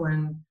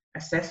genuine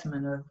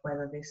assessment of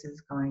whether this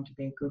is going to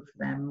be good for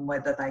them and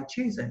whether they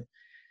choose it.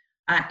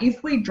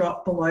 If we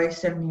drop below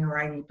 70 or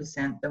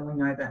 80%, then we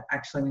know that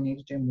actually we need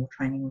to do more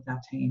training with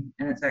our team,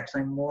 and it's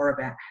actually more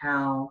about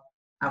how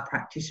our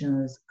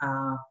practitioners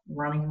are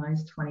running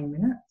those 20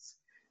 minutes.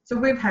 So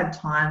we've had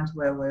times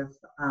where we've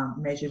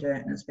measured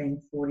it and it's been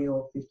 40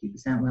 or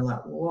 50%. We're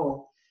like,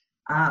 whoa,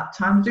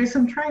 time to do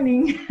some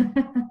training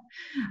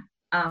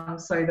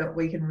so that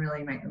we can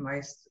really make the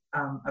most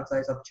of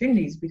those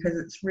opportunities, because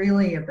it's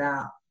really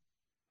about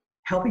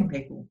helping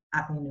people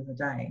at the end of the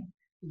day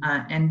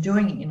and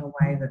doing it in a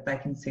way that they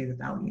can see the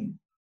value.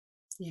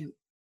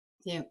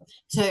 Yeah.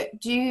 So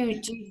do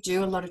you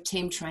do a lot of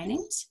team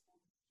trainings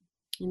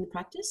in the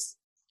practice?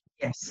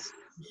 Yes,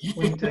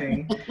 we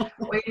do.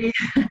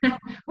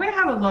 We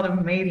have a lot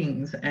of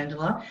meetings,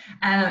 Angela,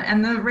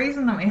 and the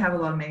reason that we have a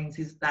lot of meetings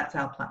is that's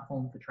our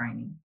platform for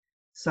training.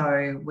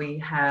 So we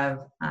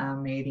have a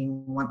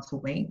meeting once a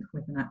week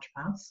with the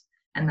naturopaths,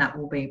 and that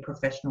will be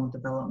professional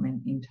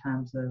development in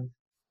terms of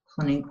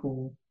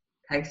clinical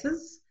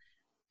cases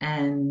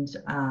and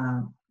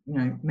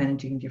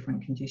managing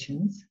different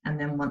conditions. And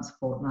then once a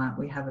fortnight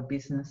we have a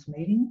business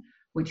meeting,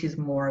 which is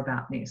more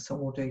about this. So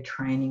we'll do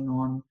training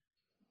on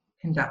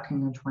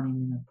conducting the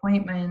 20-minute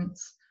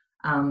appointments,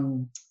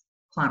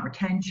 client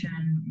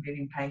retention,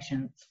 moving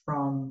patients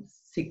from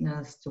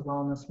sickness to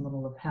wellness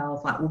model of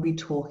health. Like, we'll be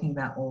talking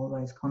about all of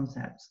those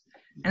concepts.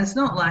 And it's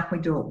not like we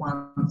do it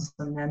once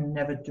and then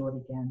never do it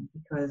again,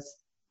 because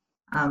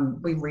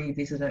we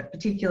revisit it,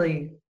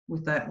 particularly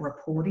with that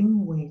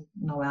reporting. We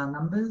know our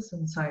numbers,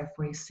 and so if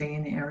we see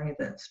an area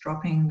that's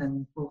dropping,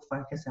 then we'll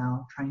focus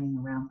our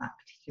training around that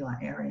particular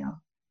area.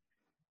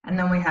 And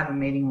then we have a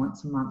meeting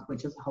once a month,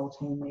 which is a whole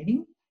team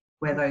meeting,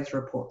 where those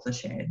reports are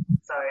shared.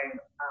 So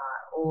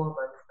all of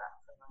those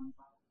stats are run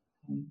by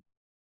the team.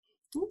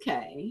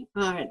 Okay,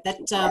 all right.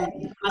 That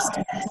must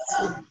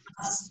have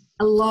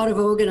a lot of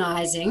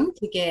organising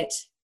to get,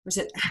 was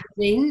it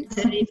 13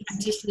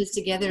 practitioners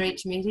together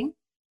each meeting?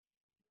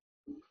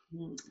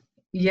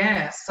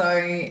 Yeah, so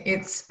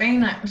it's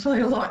been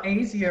actually a lot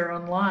easier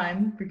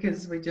online,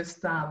 because we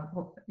just have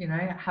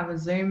a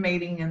Zoom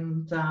meeting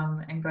and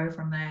go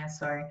from there.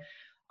 So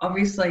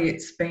obviously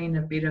it's been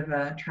a bit of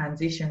a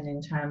transition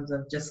in terms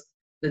of just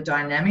the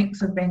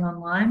dynamics of being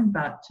online,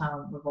 but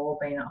we've all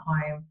been at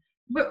home.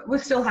 But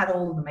we've still had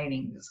all of the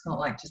meetings. It's not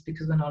like just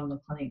because we're not in the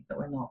clinic that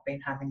we're not been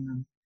having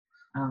them.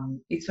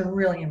 It's a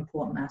really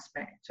important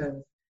aspect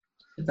of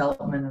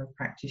development of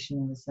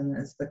practitioners, and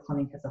as the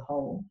clinic as a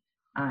whole,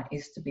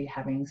 is to be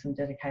having some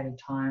dedicated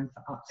time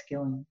for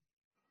upskilling.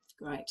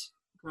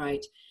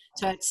 Great.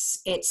 So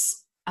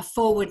it's a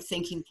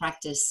forward-thinking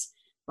practice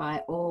by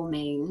all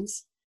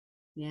means.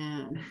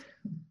 Yeah.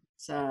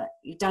 So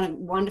you've done a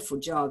wonderful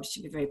job. You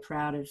should be very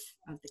proud of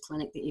the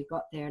clinic that you've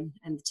got there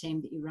and the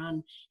team that you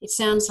run. It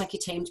sounds like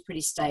your team's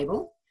pretty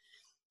stable.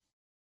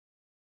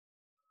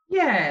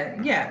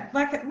 Yeah.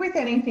 Like with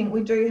anything,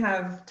 we do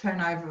have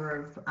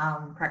turnover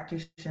of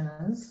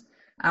practitioners.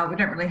 We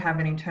don't really have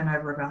any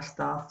turnover of our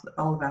staff.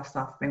 All of our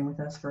staff have been with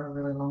us for a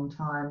really long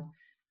time.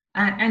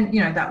 And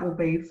you know, that will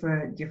be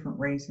for different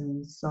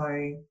reasons.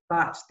 So,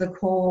 but the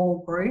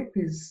core group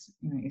is,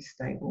 you know, is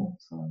stable.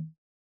 So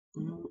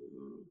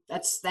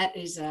that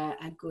is a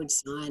good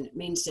sign. It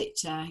means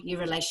that your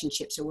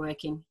relationships are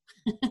working.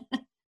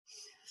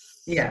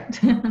 Yeah.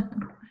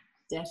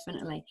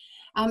 Definitely.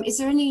 Is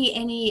there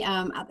any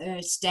other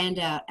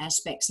standout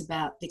aspects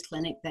about the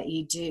clinic that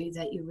you do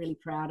that you're really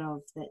proud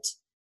of that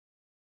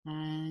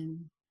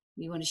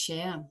you want to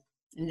share?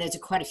 And there's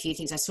quite a few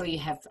things. I saw you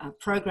have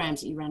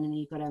programs that you run, and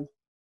you've got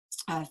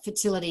a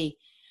fertility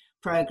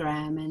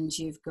program, and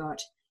you've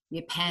got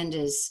your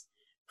pandas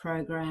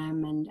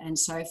program, and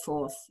so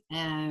forth.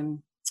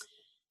 And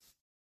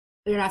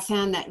I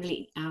found that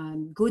really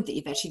good that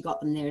you've actually got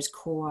them there as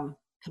core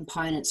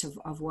components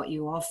of what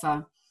you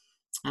offer.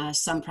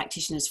 Some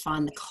practitioners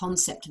find the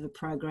concept of a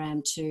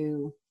program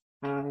too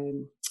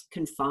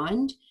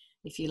confined,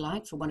 if you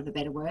like, for want of a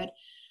better word.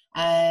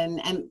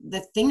 And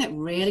the thing that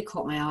really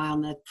caught my eye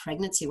on the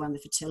pregnancy one, the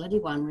fertility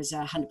one, was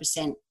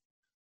 100%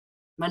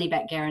 money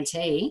back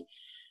guarantee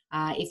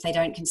if they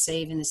don't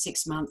conceive in the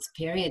 6-month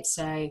period.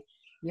 So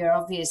you're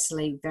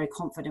obviously very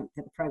confident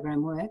that the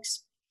program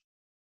works.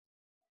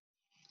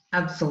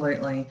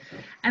 Absolutely.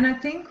 And I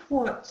think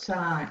what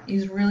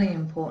is really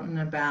important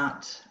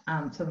about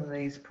some of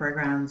these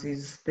programs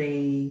is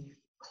the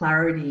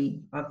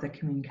clarity of the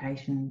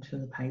communication to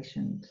the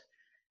patient.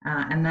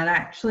 And that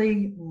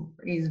actually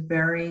is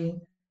very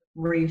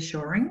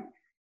reassuring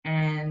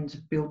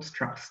and builds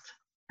trust.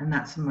 And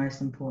that's the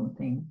most important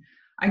thing.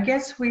 I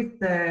guess with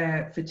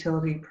the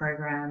fertility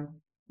program,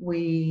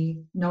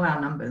 we know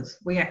our numbers.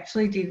 We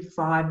actually did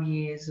 5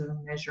 years of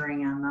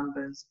measuring our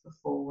numbers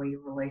before we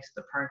released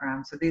the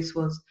program. So this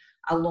was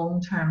a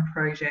long-term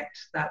project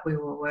that we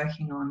were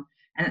working on.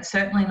 And it's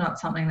certainly not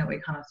something that we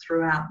kind of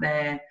threw out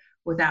there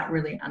without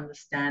really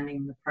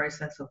understanding the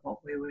process of what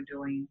we were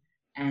doing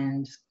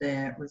and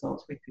the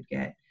results we could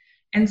get.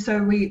 And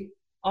so we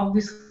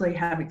obviously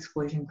have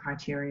exclusion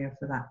criteria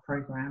for that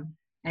program.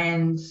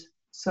 And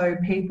so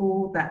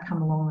people that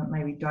come along that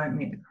maybe don't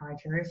meet the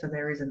criteria, so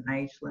there is an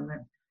age limit,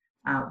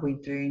 we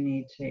do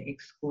need to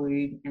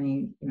exclude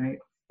any, you know,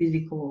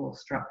 physical or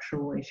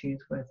structural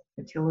issues with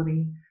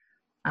fertility.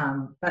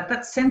 But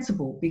that's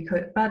sensible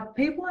but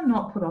people are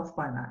not put off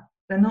by that.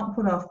 They're not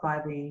put off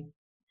by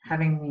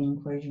having the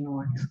inclusion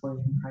or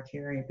exclusion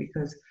criteria,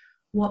 because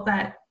what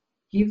that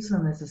gives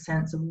them is a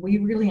sense of, we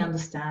really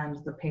understand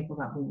the people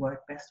that we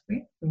work best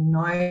with. We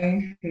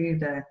know who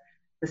the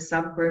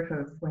subgroup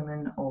of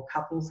women or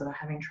couples that are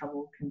having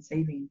trouble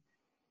conceiving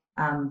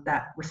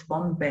that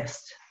respond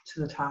best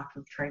to the type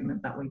of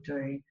treatment that we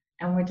do.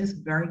 And we're just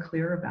very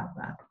clear about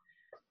that.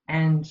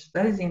 And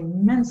that is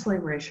immensely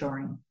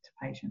reassuring to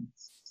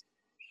patients.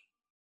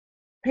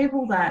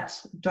 People that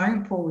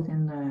don't fall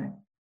within the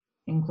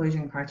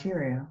inclusion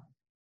criteria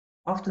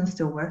often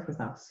still work with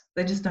us.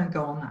 They just don't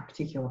go on that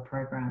particular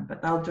program,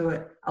 but they'll do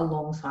it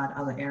alongside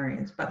other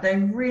areas. But they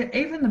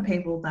even the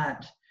people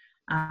that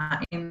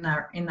are in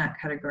that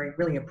category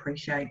really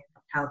appreciate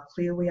how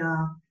clear we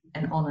are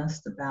and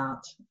honest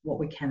about what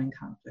we can and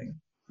can't do.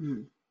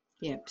 Mm.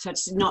 Yeah, so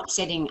it's not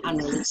setting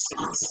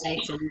unrealistic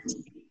expectations.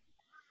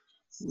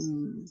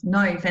 Mm.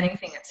 No, if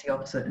anything, it's the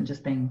opposite, and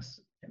just being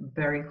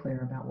very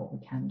clear about what we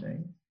can do.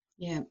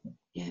 Yeah,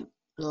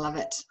 love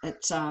it.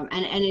 It's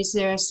and is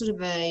there a sort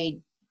of a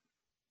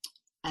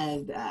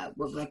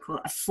what do they call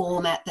it, a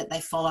format that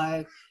they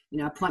follow? You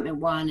know, appointment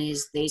 1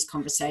 is these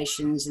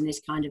conversations and this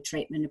kind of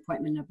treatment.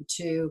 Appointment number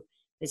 2,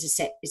 is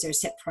there a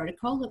set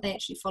protocol that they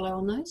actually follow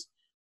on those?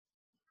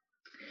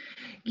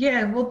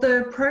 Yeah, well,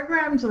 the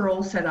programs are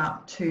all set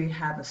up to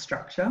have a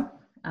structure.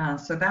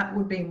 So that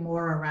would be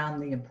more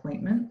around the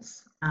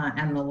appointments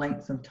and the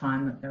length of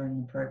time that they're in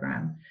the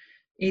program.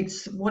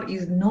 It's what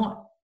is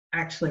not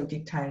actually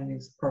dictated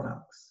is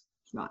products.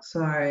 Right.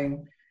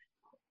 So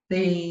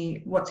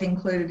what's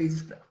included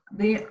is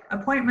the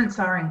appointments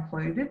are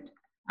included,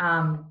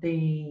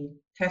 the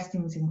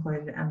testing's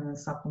included, and the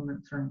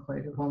supplements are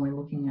included when we're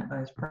looking at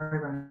those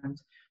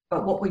programs.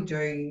 But what we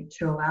do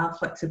to allow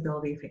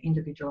flexibility for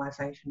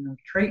individualisation of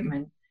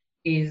treatment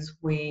is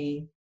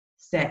we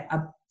set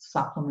a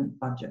supplement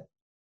budget.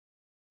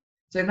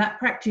 So that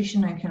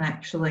practitioner can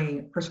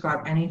actually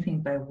prescribe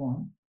anything they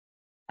want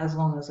as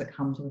long as it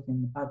comes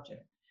within the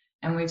budget.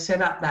 And we've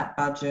set up that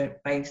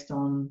budget based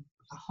on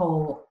a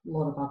whole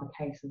lot of other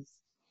cases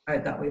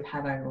that we've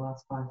had over the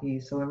last 5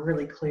 years. So we're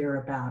really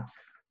clear about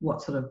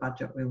what sort of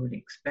budget we would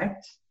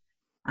expect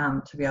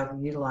to be able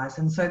to utilise.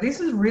 And so this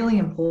is really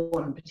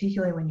important,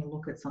 particularly when you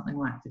look at something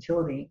like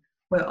fertility,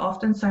 where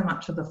often so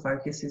much of the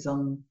focus is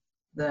on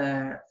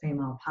the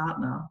female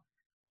partner,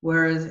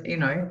 whereas, you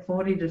know,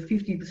 40 to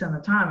 50% of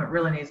the time it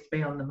really needs to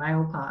be on the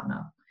male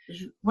partner.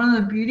 Mm-hmm. One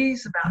of the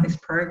beauties about this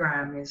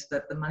program is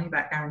that the money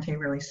back guarantee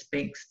really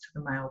speaks to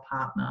the male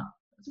partner.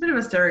 It's a bit of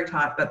a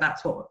stereotype, but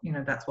that's what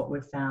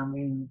we've found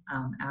in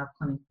our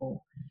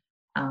clinical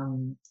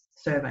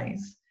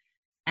surveys.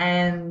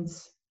 And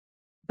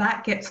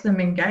that gets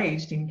them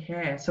engaged in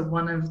care. So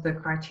one of the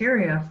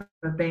criteria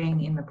for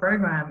being in the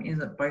program is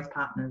that both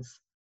partners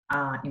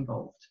are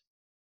involved.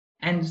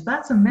 And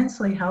that's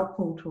immensely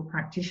helpful to a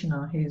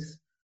practitioner who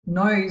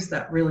knows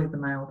that really the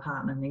male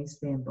partner needs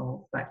to be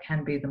involved, but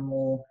can be the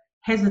more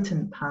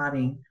hesitant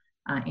party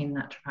in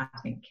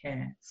naturopathic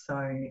care.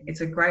 So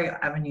it's a great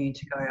avenue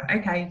to go,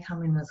 okay,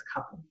 come in as a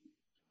couple.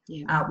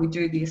 Yeah. We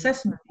do the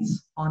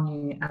assessments on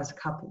you as a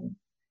couple,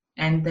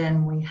 and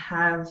then we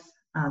have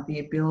the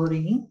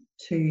ability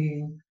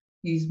to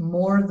use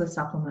more of the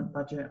supplement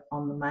budget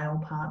on the male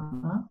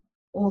partner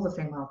or the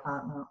female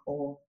partner,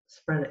 or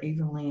spread it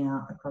evenly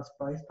out across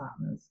both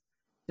partners,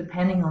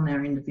 depending on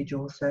their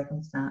individual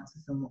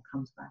circumstances and what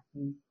comes back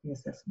in the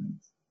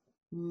assessments.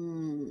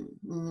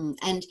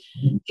 And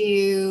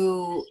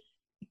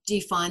do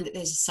you find that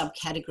there's a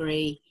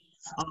subcategory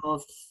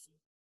of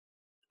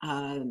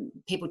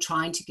people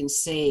trying to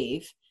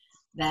conceive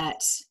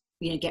that,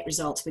 you know, get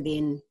results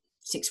within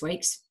 6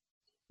 weeks?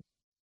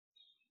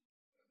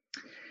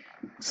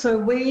 So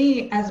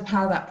we, as a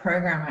part of that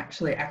program,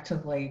 actually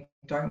actively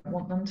don't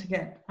want them to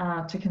get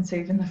to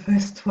conceive in the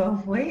first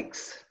 12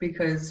 weeks,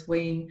 because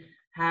we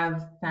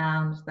have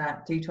found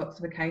that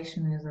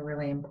detoxification is a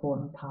really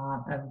important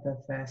part of the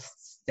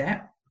first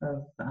step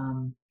of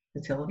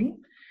fertility.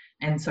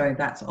 And so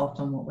that's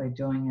often what we're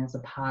doing as a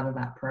part of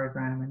that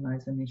program in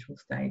those initial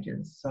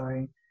stages.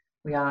 So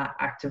we are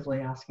actively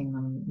asking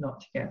them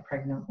not to get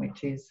pregnant,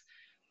 which is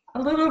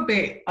a little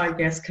bit, I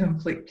guess,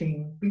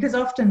 conflicting, because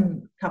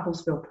often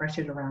couples feel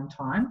pressured around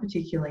time,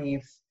 particularly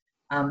if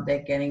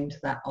they're getting to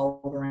that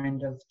older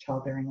end of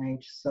childbearing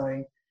age.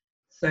 So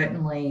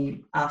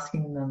certainly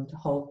asking them to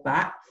hold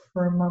back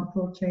for a month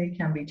or two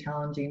can be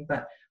challenging,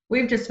 but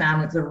we've just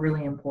found it's a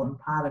really important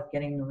part of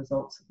getting the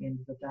results at the end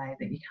of the day,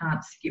 that you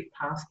can't skip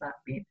past that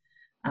bit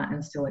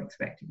and still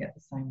expect to get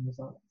the same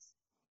results.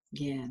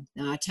 Yeah,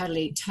 no, I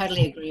totally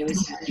agree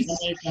with that.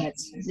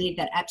 You need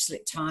that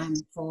absolute time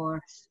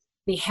for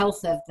the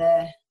health of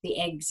the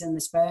eggs and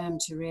the sperm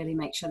to really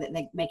make sure that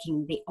they're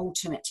making the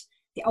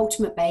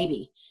ultimate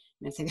baby.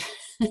 It's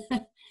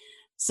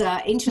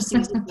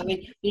interesting. I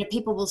mean, you know,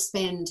 people will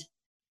spend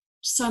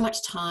so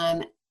much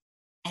time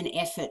and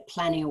effort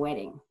planning a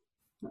wedding,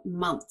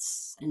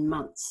 months and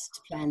months to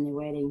plan their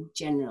wedding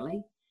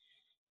generally,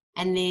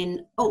 and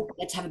then, oh,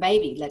 let's have a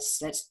baby,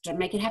 let's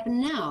make it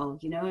happen now,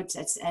 you know.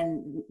 It's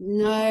and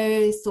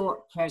no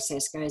thought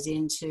process goes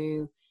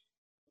into,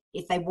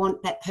 if they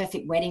want that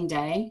perfect wedding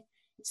day,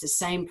 it's the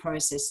same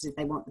process as if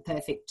they want the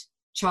perfect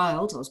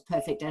child, or as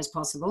perfect as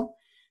possible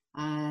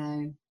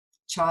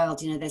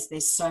child. You know,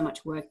 there's so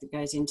much work that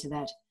goes into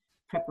that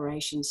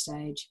preparation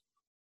stage.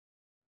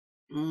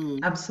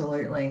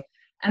 Absolutely.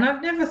 And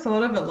I've never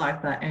thought of it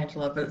like that,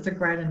 Angela, but it's a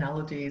great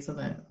analogy, isn't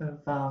it,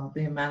 of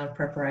the amount of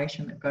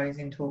preparation that goes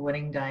into a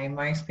wedding day.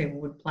 Most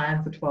people would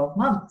plan for 12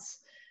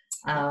 months.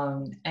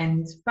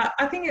 But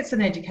I think it's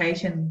an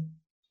education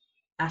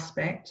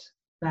aspect,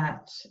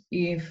 that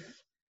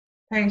if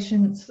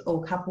patients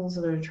or couples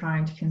that are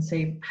trying to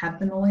conceive had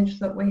the knowledge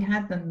that we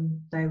had,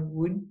 then they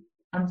would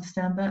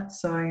understand that.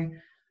 So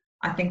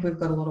I think we've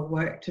got a lot of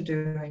work to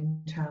do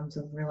in terms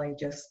of really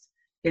just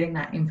getting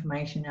that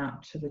information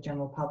out to the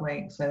general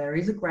public, so there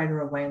is a greater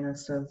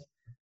awareness of,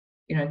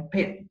 you know,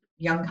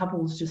 young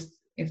couples, just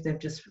if they've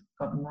just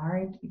gotten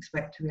married,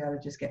 expect to be able to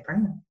just get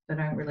pregnant. They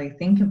don't really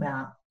think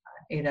about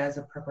it as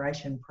a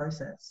preparation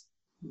process.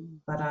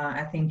 But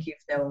I think if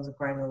there was a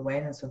greater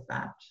awareness of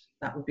that,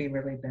 that would be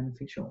really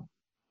beneficial.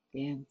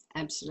 Yeah,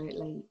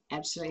 absolutely.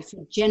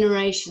 For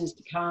generations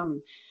to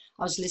come.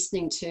 I was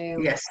listening to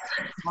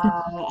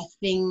a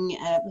thing,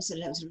 was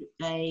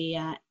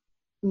a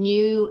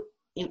new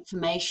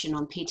information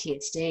on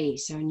PTSD,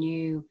 so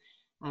new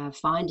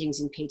findings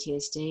in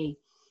PTSD,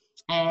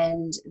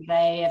 and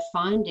they are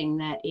finding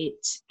that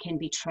it can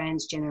be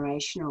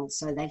transgenerational.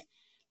 So they've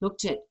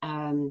looked at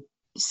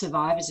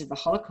survivors of the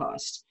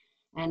Holocaust,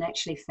 and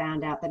actually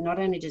found out that not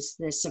only does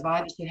the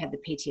survivors who have the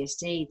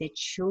PTSD, their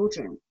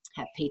children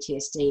have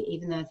PTSD,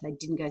 even though if they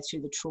didn't go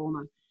through the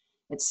trauma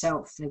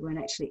itself, they weren't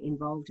actually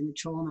involved in the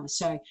trauma.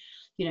 So,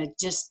 you know,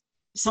 just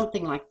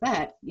something like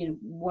that, you know,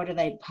 what are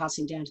they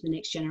passing down to the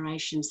next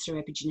generations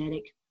through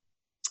epigenetic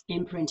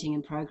imprinting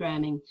and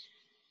programming?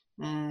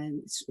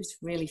 It's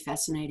really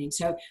fascinating.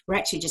 So we're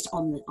actually just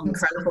on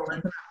incredible.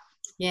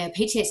 Yeah,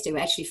 PTSD, we're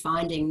actually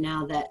finding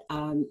now that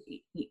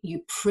you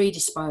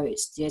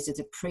predisposed, there's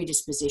a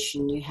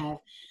predisposition, you have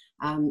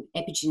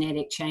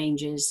epigenetic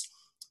changes,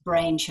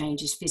 brain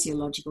changes,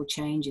 physiological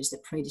changes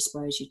that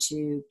predispose you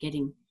to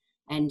getting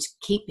and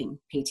keeping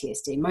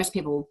PTSD. Most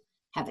people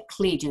have it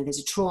cleared, you know, there's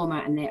a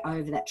trauma and they're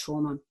over that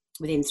trauma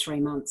within 3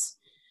 months.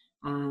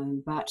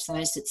 But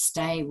those that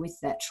stay with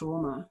that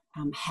trauma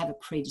have a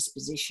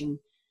predisposition,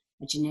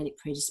 a genetic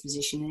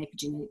predisposition, an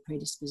epigenetic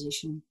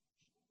predisposition.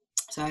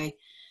 So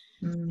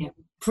yeah,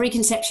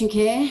 preconception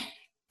care,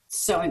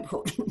 so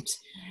important.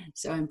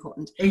 So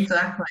important.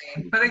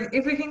 Exactly. But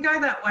if we can go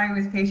that way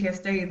with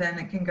PTSD, then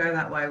it can go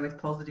that way with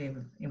positive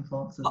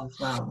influences as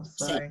well.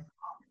 So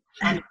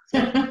 100%.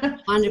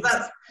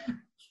 That's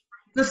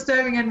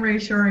disturbing and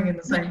reassuring in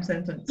the same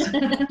sentence.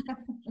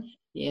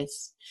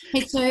 Yes.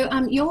 Hey, so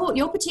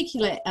your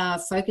particular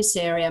focus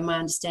area, my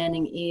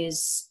understanding,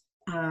 is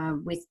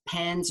with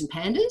PANS and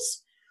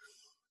PANDAS.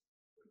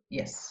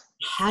 Yes.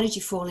 How did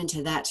you fall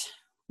into that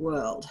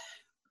world?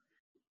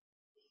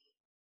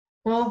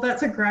 Well,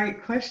 that's a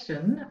great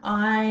question.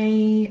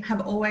 I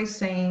have always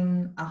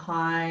seen a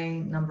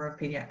high number of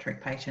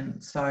pediatric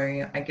patients. So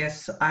I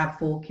guess I have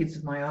 4 kids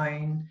of my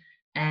own,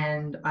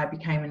 and I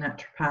became a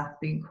naturopath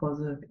because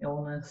of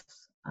illness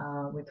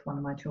with one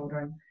of my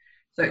children.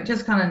 So it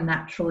just kind of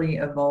naturally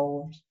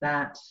evolved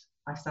that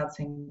I started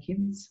seeing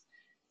kids,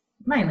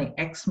 mainly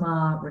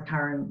eczema,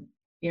 recurrent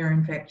ear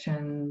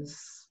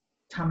infections,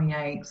 tummy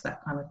aches,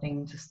 that kind of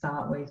thing to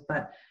start with.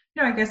 But,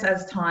 I guess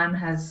as time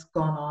has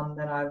gone on,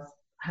 that I've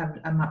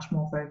had a much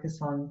more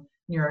focus on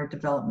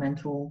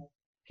neurodevelopmental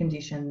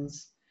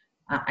conditions,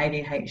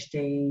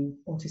 ADHD,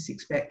 autistic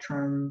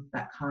spectrum,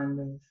 that kind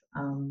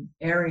of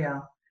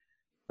area.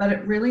 But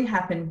it really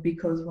happened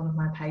because one of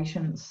my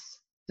patients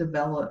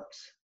developed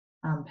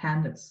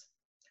PANDAS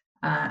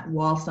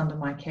whilst under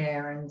my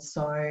care. And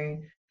so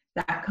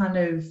that kind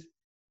of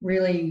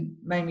really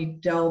made me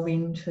delve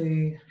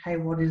into, hey,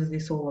 what is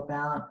this all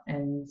about?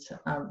 And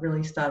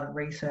really started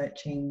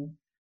researching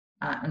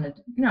on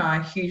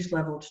a huge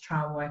level to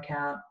try and work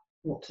out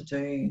what to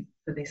do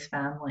for this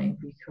family,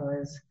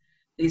 because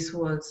this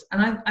was,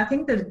 and I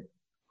think the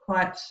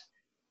quite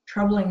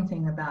troubling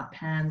thing about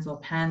PANS or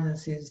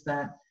PANDAS is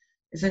that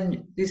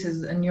this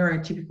is a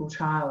neurotypical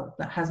child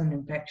that has an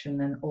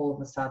infection and all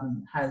of a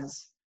sudden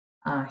has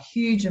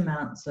huge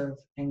amounts of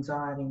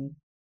anxiety,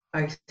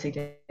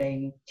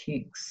 OCD,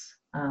 tics,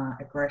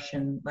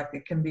 aggression. Like,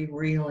 it can be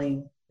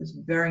it's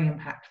very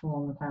impactful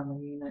on the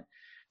family unit.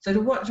 So to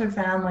watch a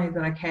family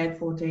that I cared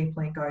for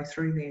deeply go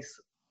through this,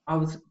 I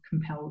was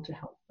compelled to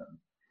help them.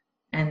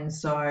 And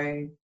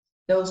so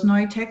there was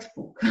no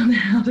textbook on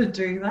how to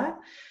do that.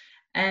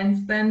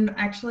 And then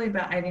actually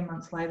about 18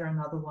 months later,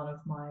 another one of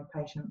my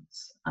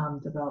patients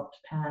developed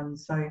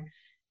PANS. So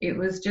it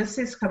was just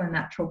this kind of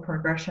natural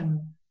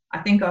progression. I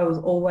think I was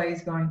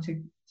always going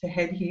to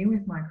head here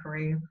with my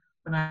career.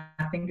 When I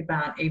think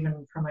about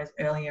even from those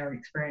earlier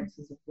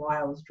experiences of why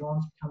I was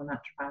drawn to become a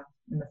naturopath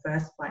in the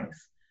first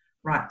place,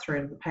 right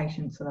through to the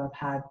patients that I've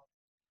had.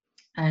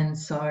 And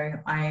so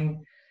I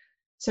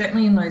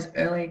certainly in those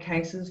earlier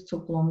cases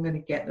took longer to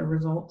get the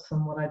results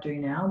than what I do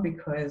now,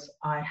 because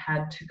I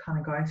had to kind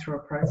of go through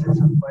a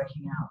process of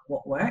working out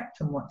what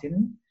worked and what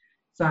didn't.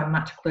 So I'm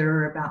much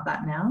clearer about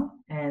that now.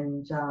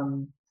 And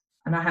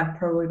I have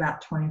probably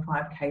about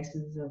 25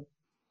 cases of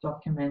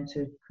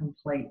documented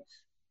complete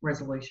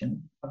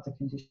resolution of the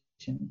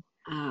condition,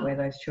 where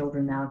those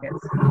children now get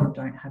sick and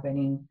don't have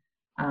any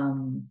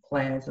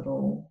flares at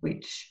all,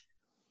 which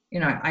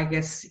I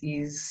guess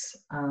is,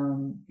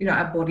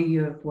 a body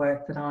of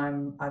work that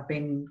I've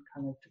been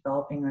kind of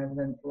developing over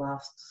the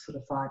last sort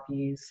of 5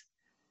 years,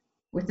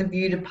 with the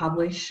view to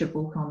publish a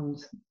book on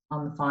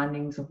the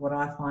findings of what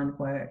I find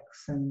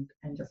works and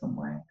doesn't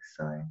work.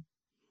 So,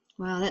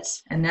 well,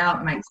 and now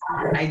it makes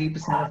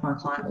 80% of my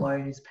client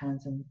load is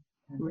PANS and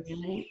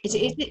really. Is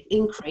it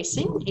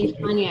increasing? Are you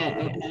finding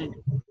an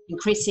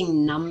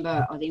increasing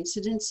number of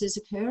incidences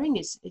occurring?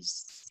 Is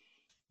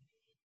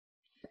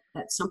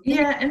that something?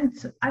 Yeah,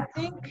 and I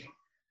think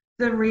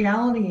the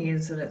reality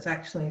is that it's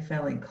actually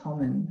fairly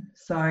common.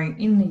 So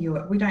in the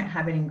US, we don't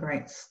have any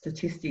great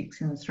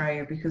statistics in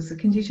Australia because the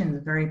condition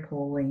is very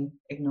poorly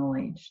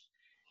acknowledged.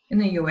 In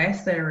the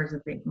US, there is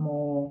a bit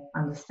more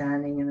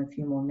understanding and a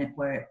few more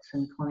networks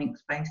and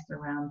clinics based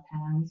around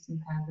PANS and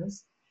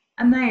PANDAS.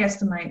 And they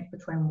estimate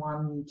between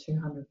 1 and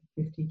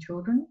 250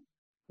 children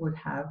would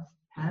have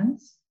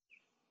PANS.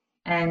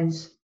 And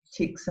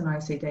tics and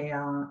OCD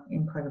are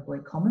incredibly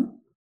common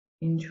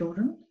in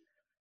children.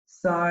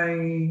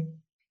 So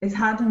it's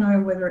hard to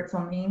know whether it's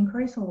on the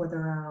increase or whether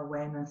our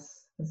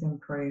awareness has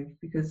improved,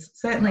 because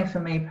certainly for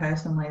me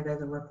personally,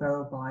 there's a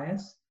referral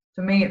bias.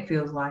 For me, it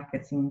feels like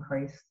it's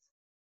increased,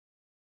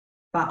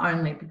 but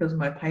only because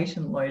my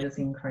patient load has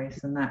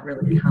increased, and that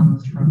really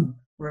comes from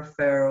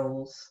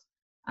referrals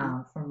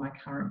from my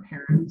current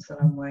parents that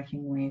I'm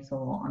working with,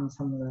 or on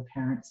some of the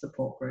parent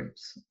support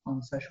groups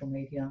on social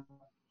media.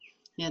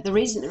 Yeah, the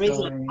reason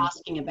I'm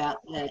asking about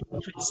the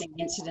increasing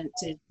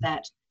incidents is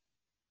that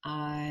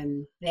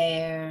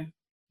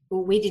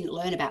we didn't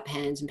learn about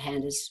PANS and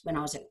PANDAS when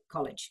I was at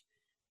college.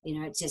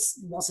 It just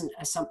wasn't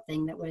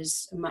something that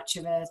was much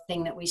of a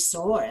thing that we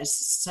saw. As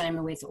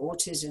same with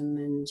autism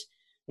and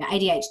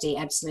ADHD,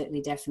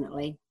 absolutely,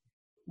 definitely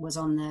was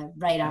on the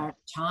radar at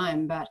the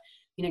time. But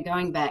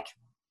going back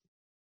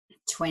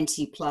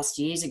 20 plus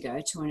years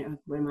ago,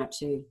 where am I up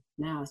to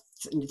now?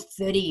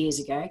 30 years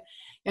ago,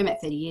 going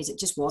back 30 years, it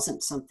just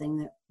wasn't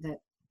something that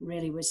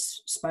really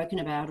was spoken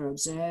about or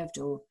observed,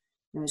 or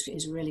it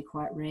was really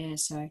quite rare.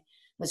 So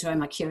that's why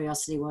my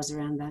curiosity was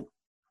around that.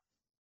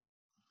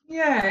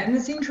 Yeah, and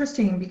it's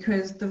interesting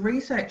because the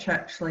research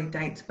actually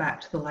dates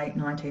back to the late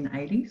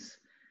 1980s.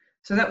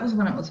 So that was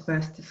when it was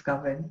first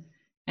discovered.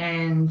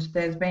 And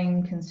there's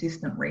been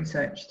consistent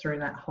research through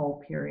that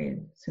whole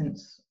period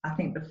since, I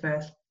think the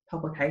first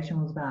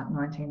publication was about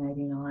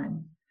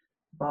 1989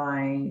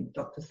 by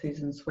Dr.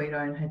 Susan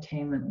Sweeto and her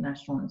team at the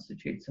National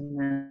Institutes of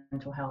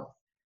Mental Health.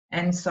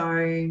 And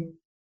so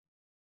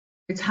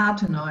it's hard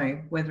to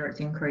know whether it's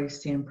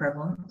increased in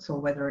prevalence or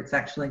whether it's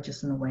actually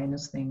just an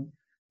awareness thing,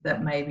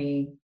 that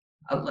maybe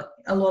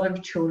a lot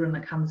of children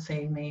that come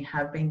see me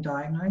have been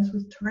diagnosed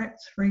with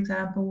Tourette's, for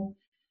example,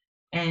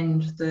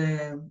 and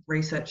the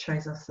research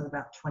shows us that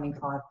about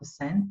 25%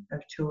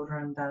 of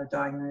children that are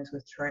diagnosed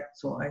with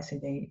Tourette's or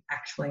OCD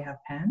actually have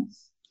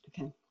PANS.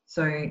 Okay.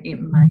 So it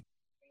may be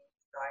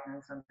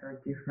diagnosed under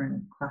a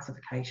different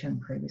classification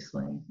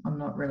previously. I'm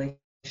not really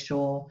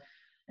sure.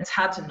 It's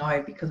hard to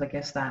know because I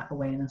guess that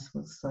awareness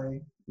was so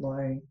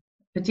low,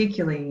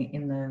 particularly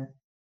in the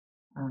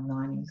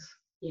 90s.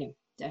 Yeah,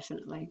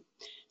 definitely.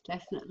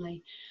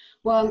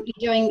 Well,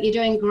 you're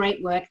doing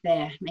great work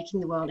there, making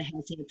the world a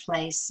healthier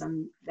place.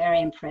 I'm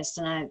very impressed,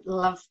 and I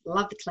love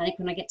the clinic.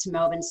 When I get to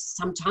Melbourne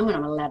sometime when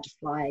I'm allowed to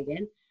fly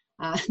again,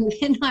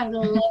 then I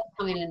love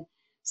coming and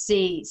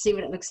see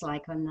what it looks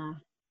like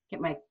on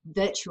get my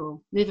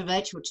virtual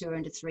tour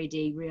into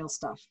 3D real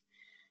stuff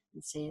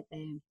and see it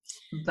there.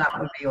 That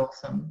would be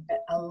awesome.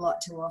 A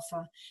lot to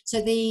offer.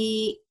 So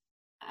the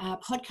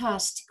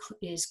podcast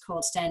is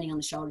called Standing on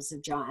the Shoulders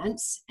of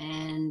Giants,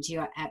 and you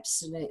are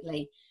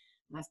absolutely,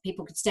 if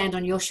people could stand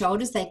on your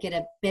shoulders, they'd get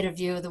a better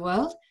view of the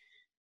world.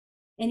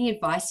 Any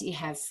advice that you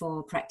have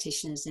for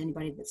practitioners,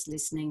 anybody that's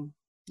listening,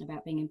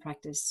 about being in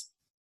practice?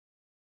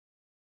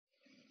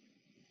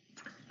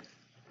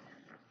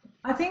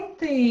 I think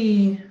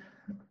the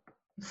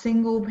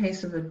single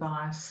piece of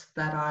advice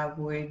that I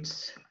would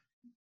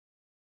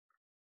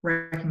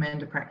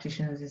recommend to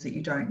practitioners is that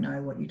you don't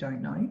know what you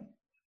don't know,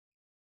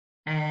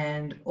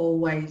 and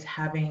always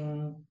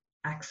having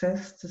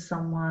access to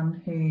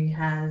someone who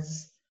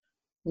has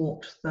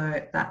walked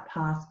that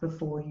path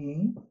before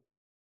you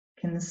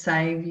can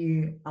save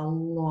you a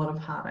lot of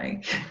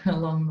heartache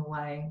along the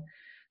way.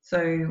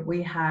 So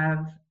we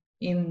have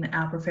in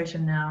our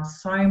profession now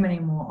so many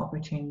more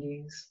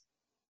opportunities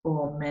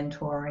for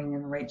mentoring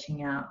and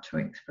reaching out to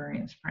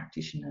experienced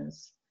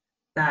practitioners,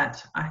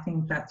 that I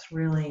think that's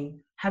really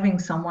having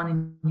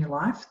someone in your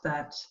life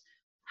that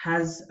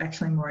has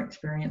actually more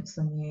experience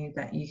than you,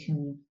 that you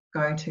can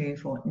go to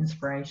for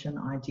inspiration,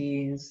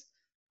 ideas,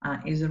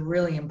 is a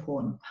really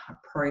important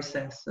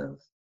process of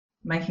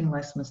making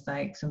less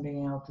mistakes and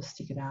being able to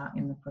stick it out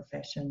in the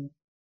profession,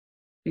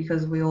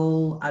 because we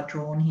all are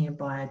drawn here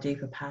by a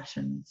deeper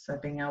passion. So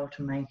being able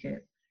to make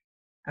it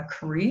a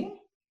career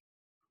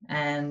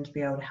and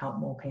be able to help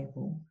more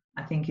people,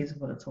 I think, is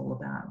what it's all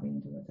about at the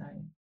end of the day.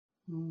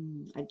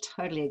 I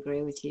totally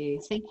agree with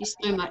you. Thank you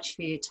so much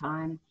for your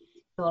time,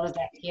 for all of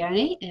that,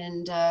 Keone,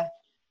 and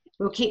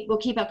we'll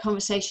keep our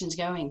conversations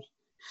going.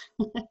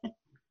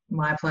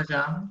 My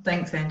pleasure.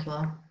 Thanks,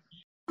 Angela.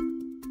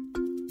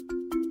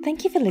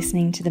 Thank you for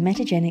listening to the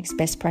Metagenics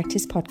Best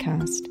Practice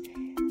podcast.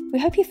 We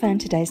hope you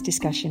found today's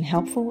discussion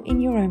helpful in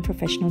your own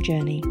professional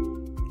journey.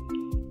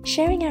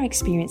 Sharing our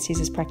experiences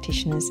as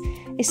practitioners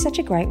is such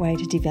a great way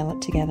to develop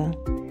together.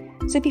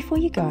 So before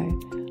you go,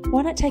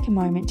 why not take a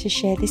moment to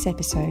share this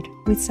episode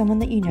with someone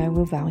that you know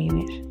will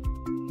value it?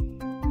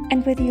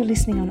 And whether you're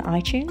listening on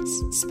iTunes,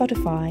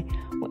 Spotify,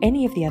 or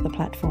any of the other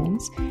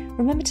platforms,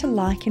 remember to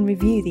like and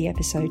review the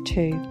episode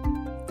too.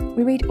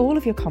 We read all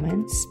of your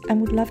comments and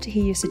would love to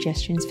hear your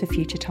suggestions for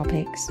future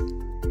topics.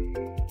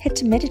 Head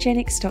to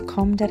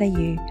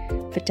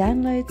metagenics.com.au for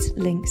downloads,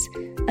 links,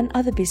 and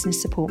other business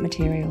support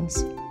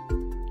materials.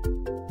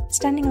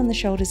 Standing on the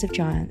Shoulders of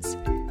Giants,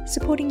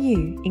 supporting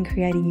you in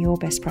creating your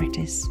best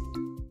practice.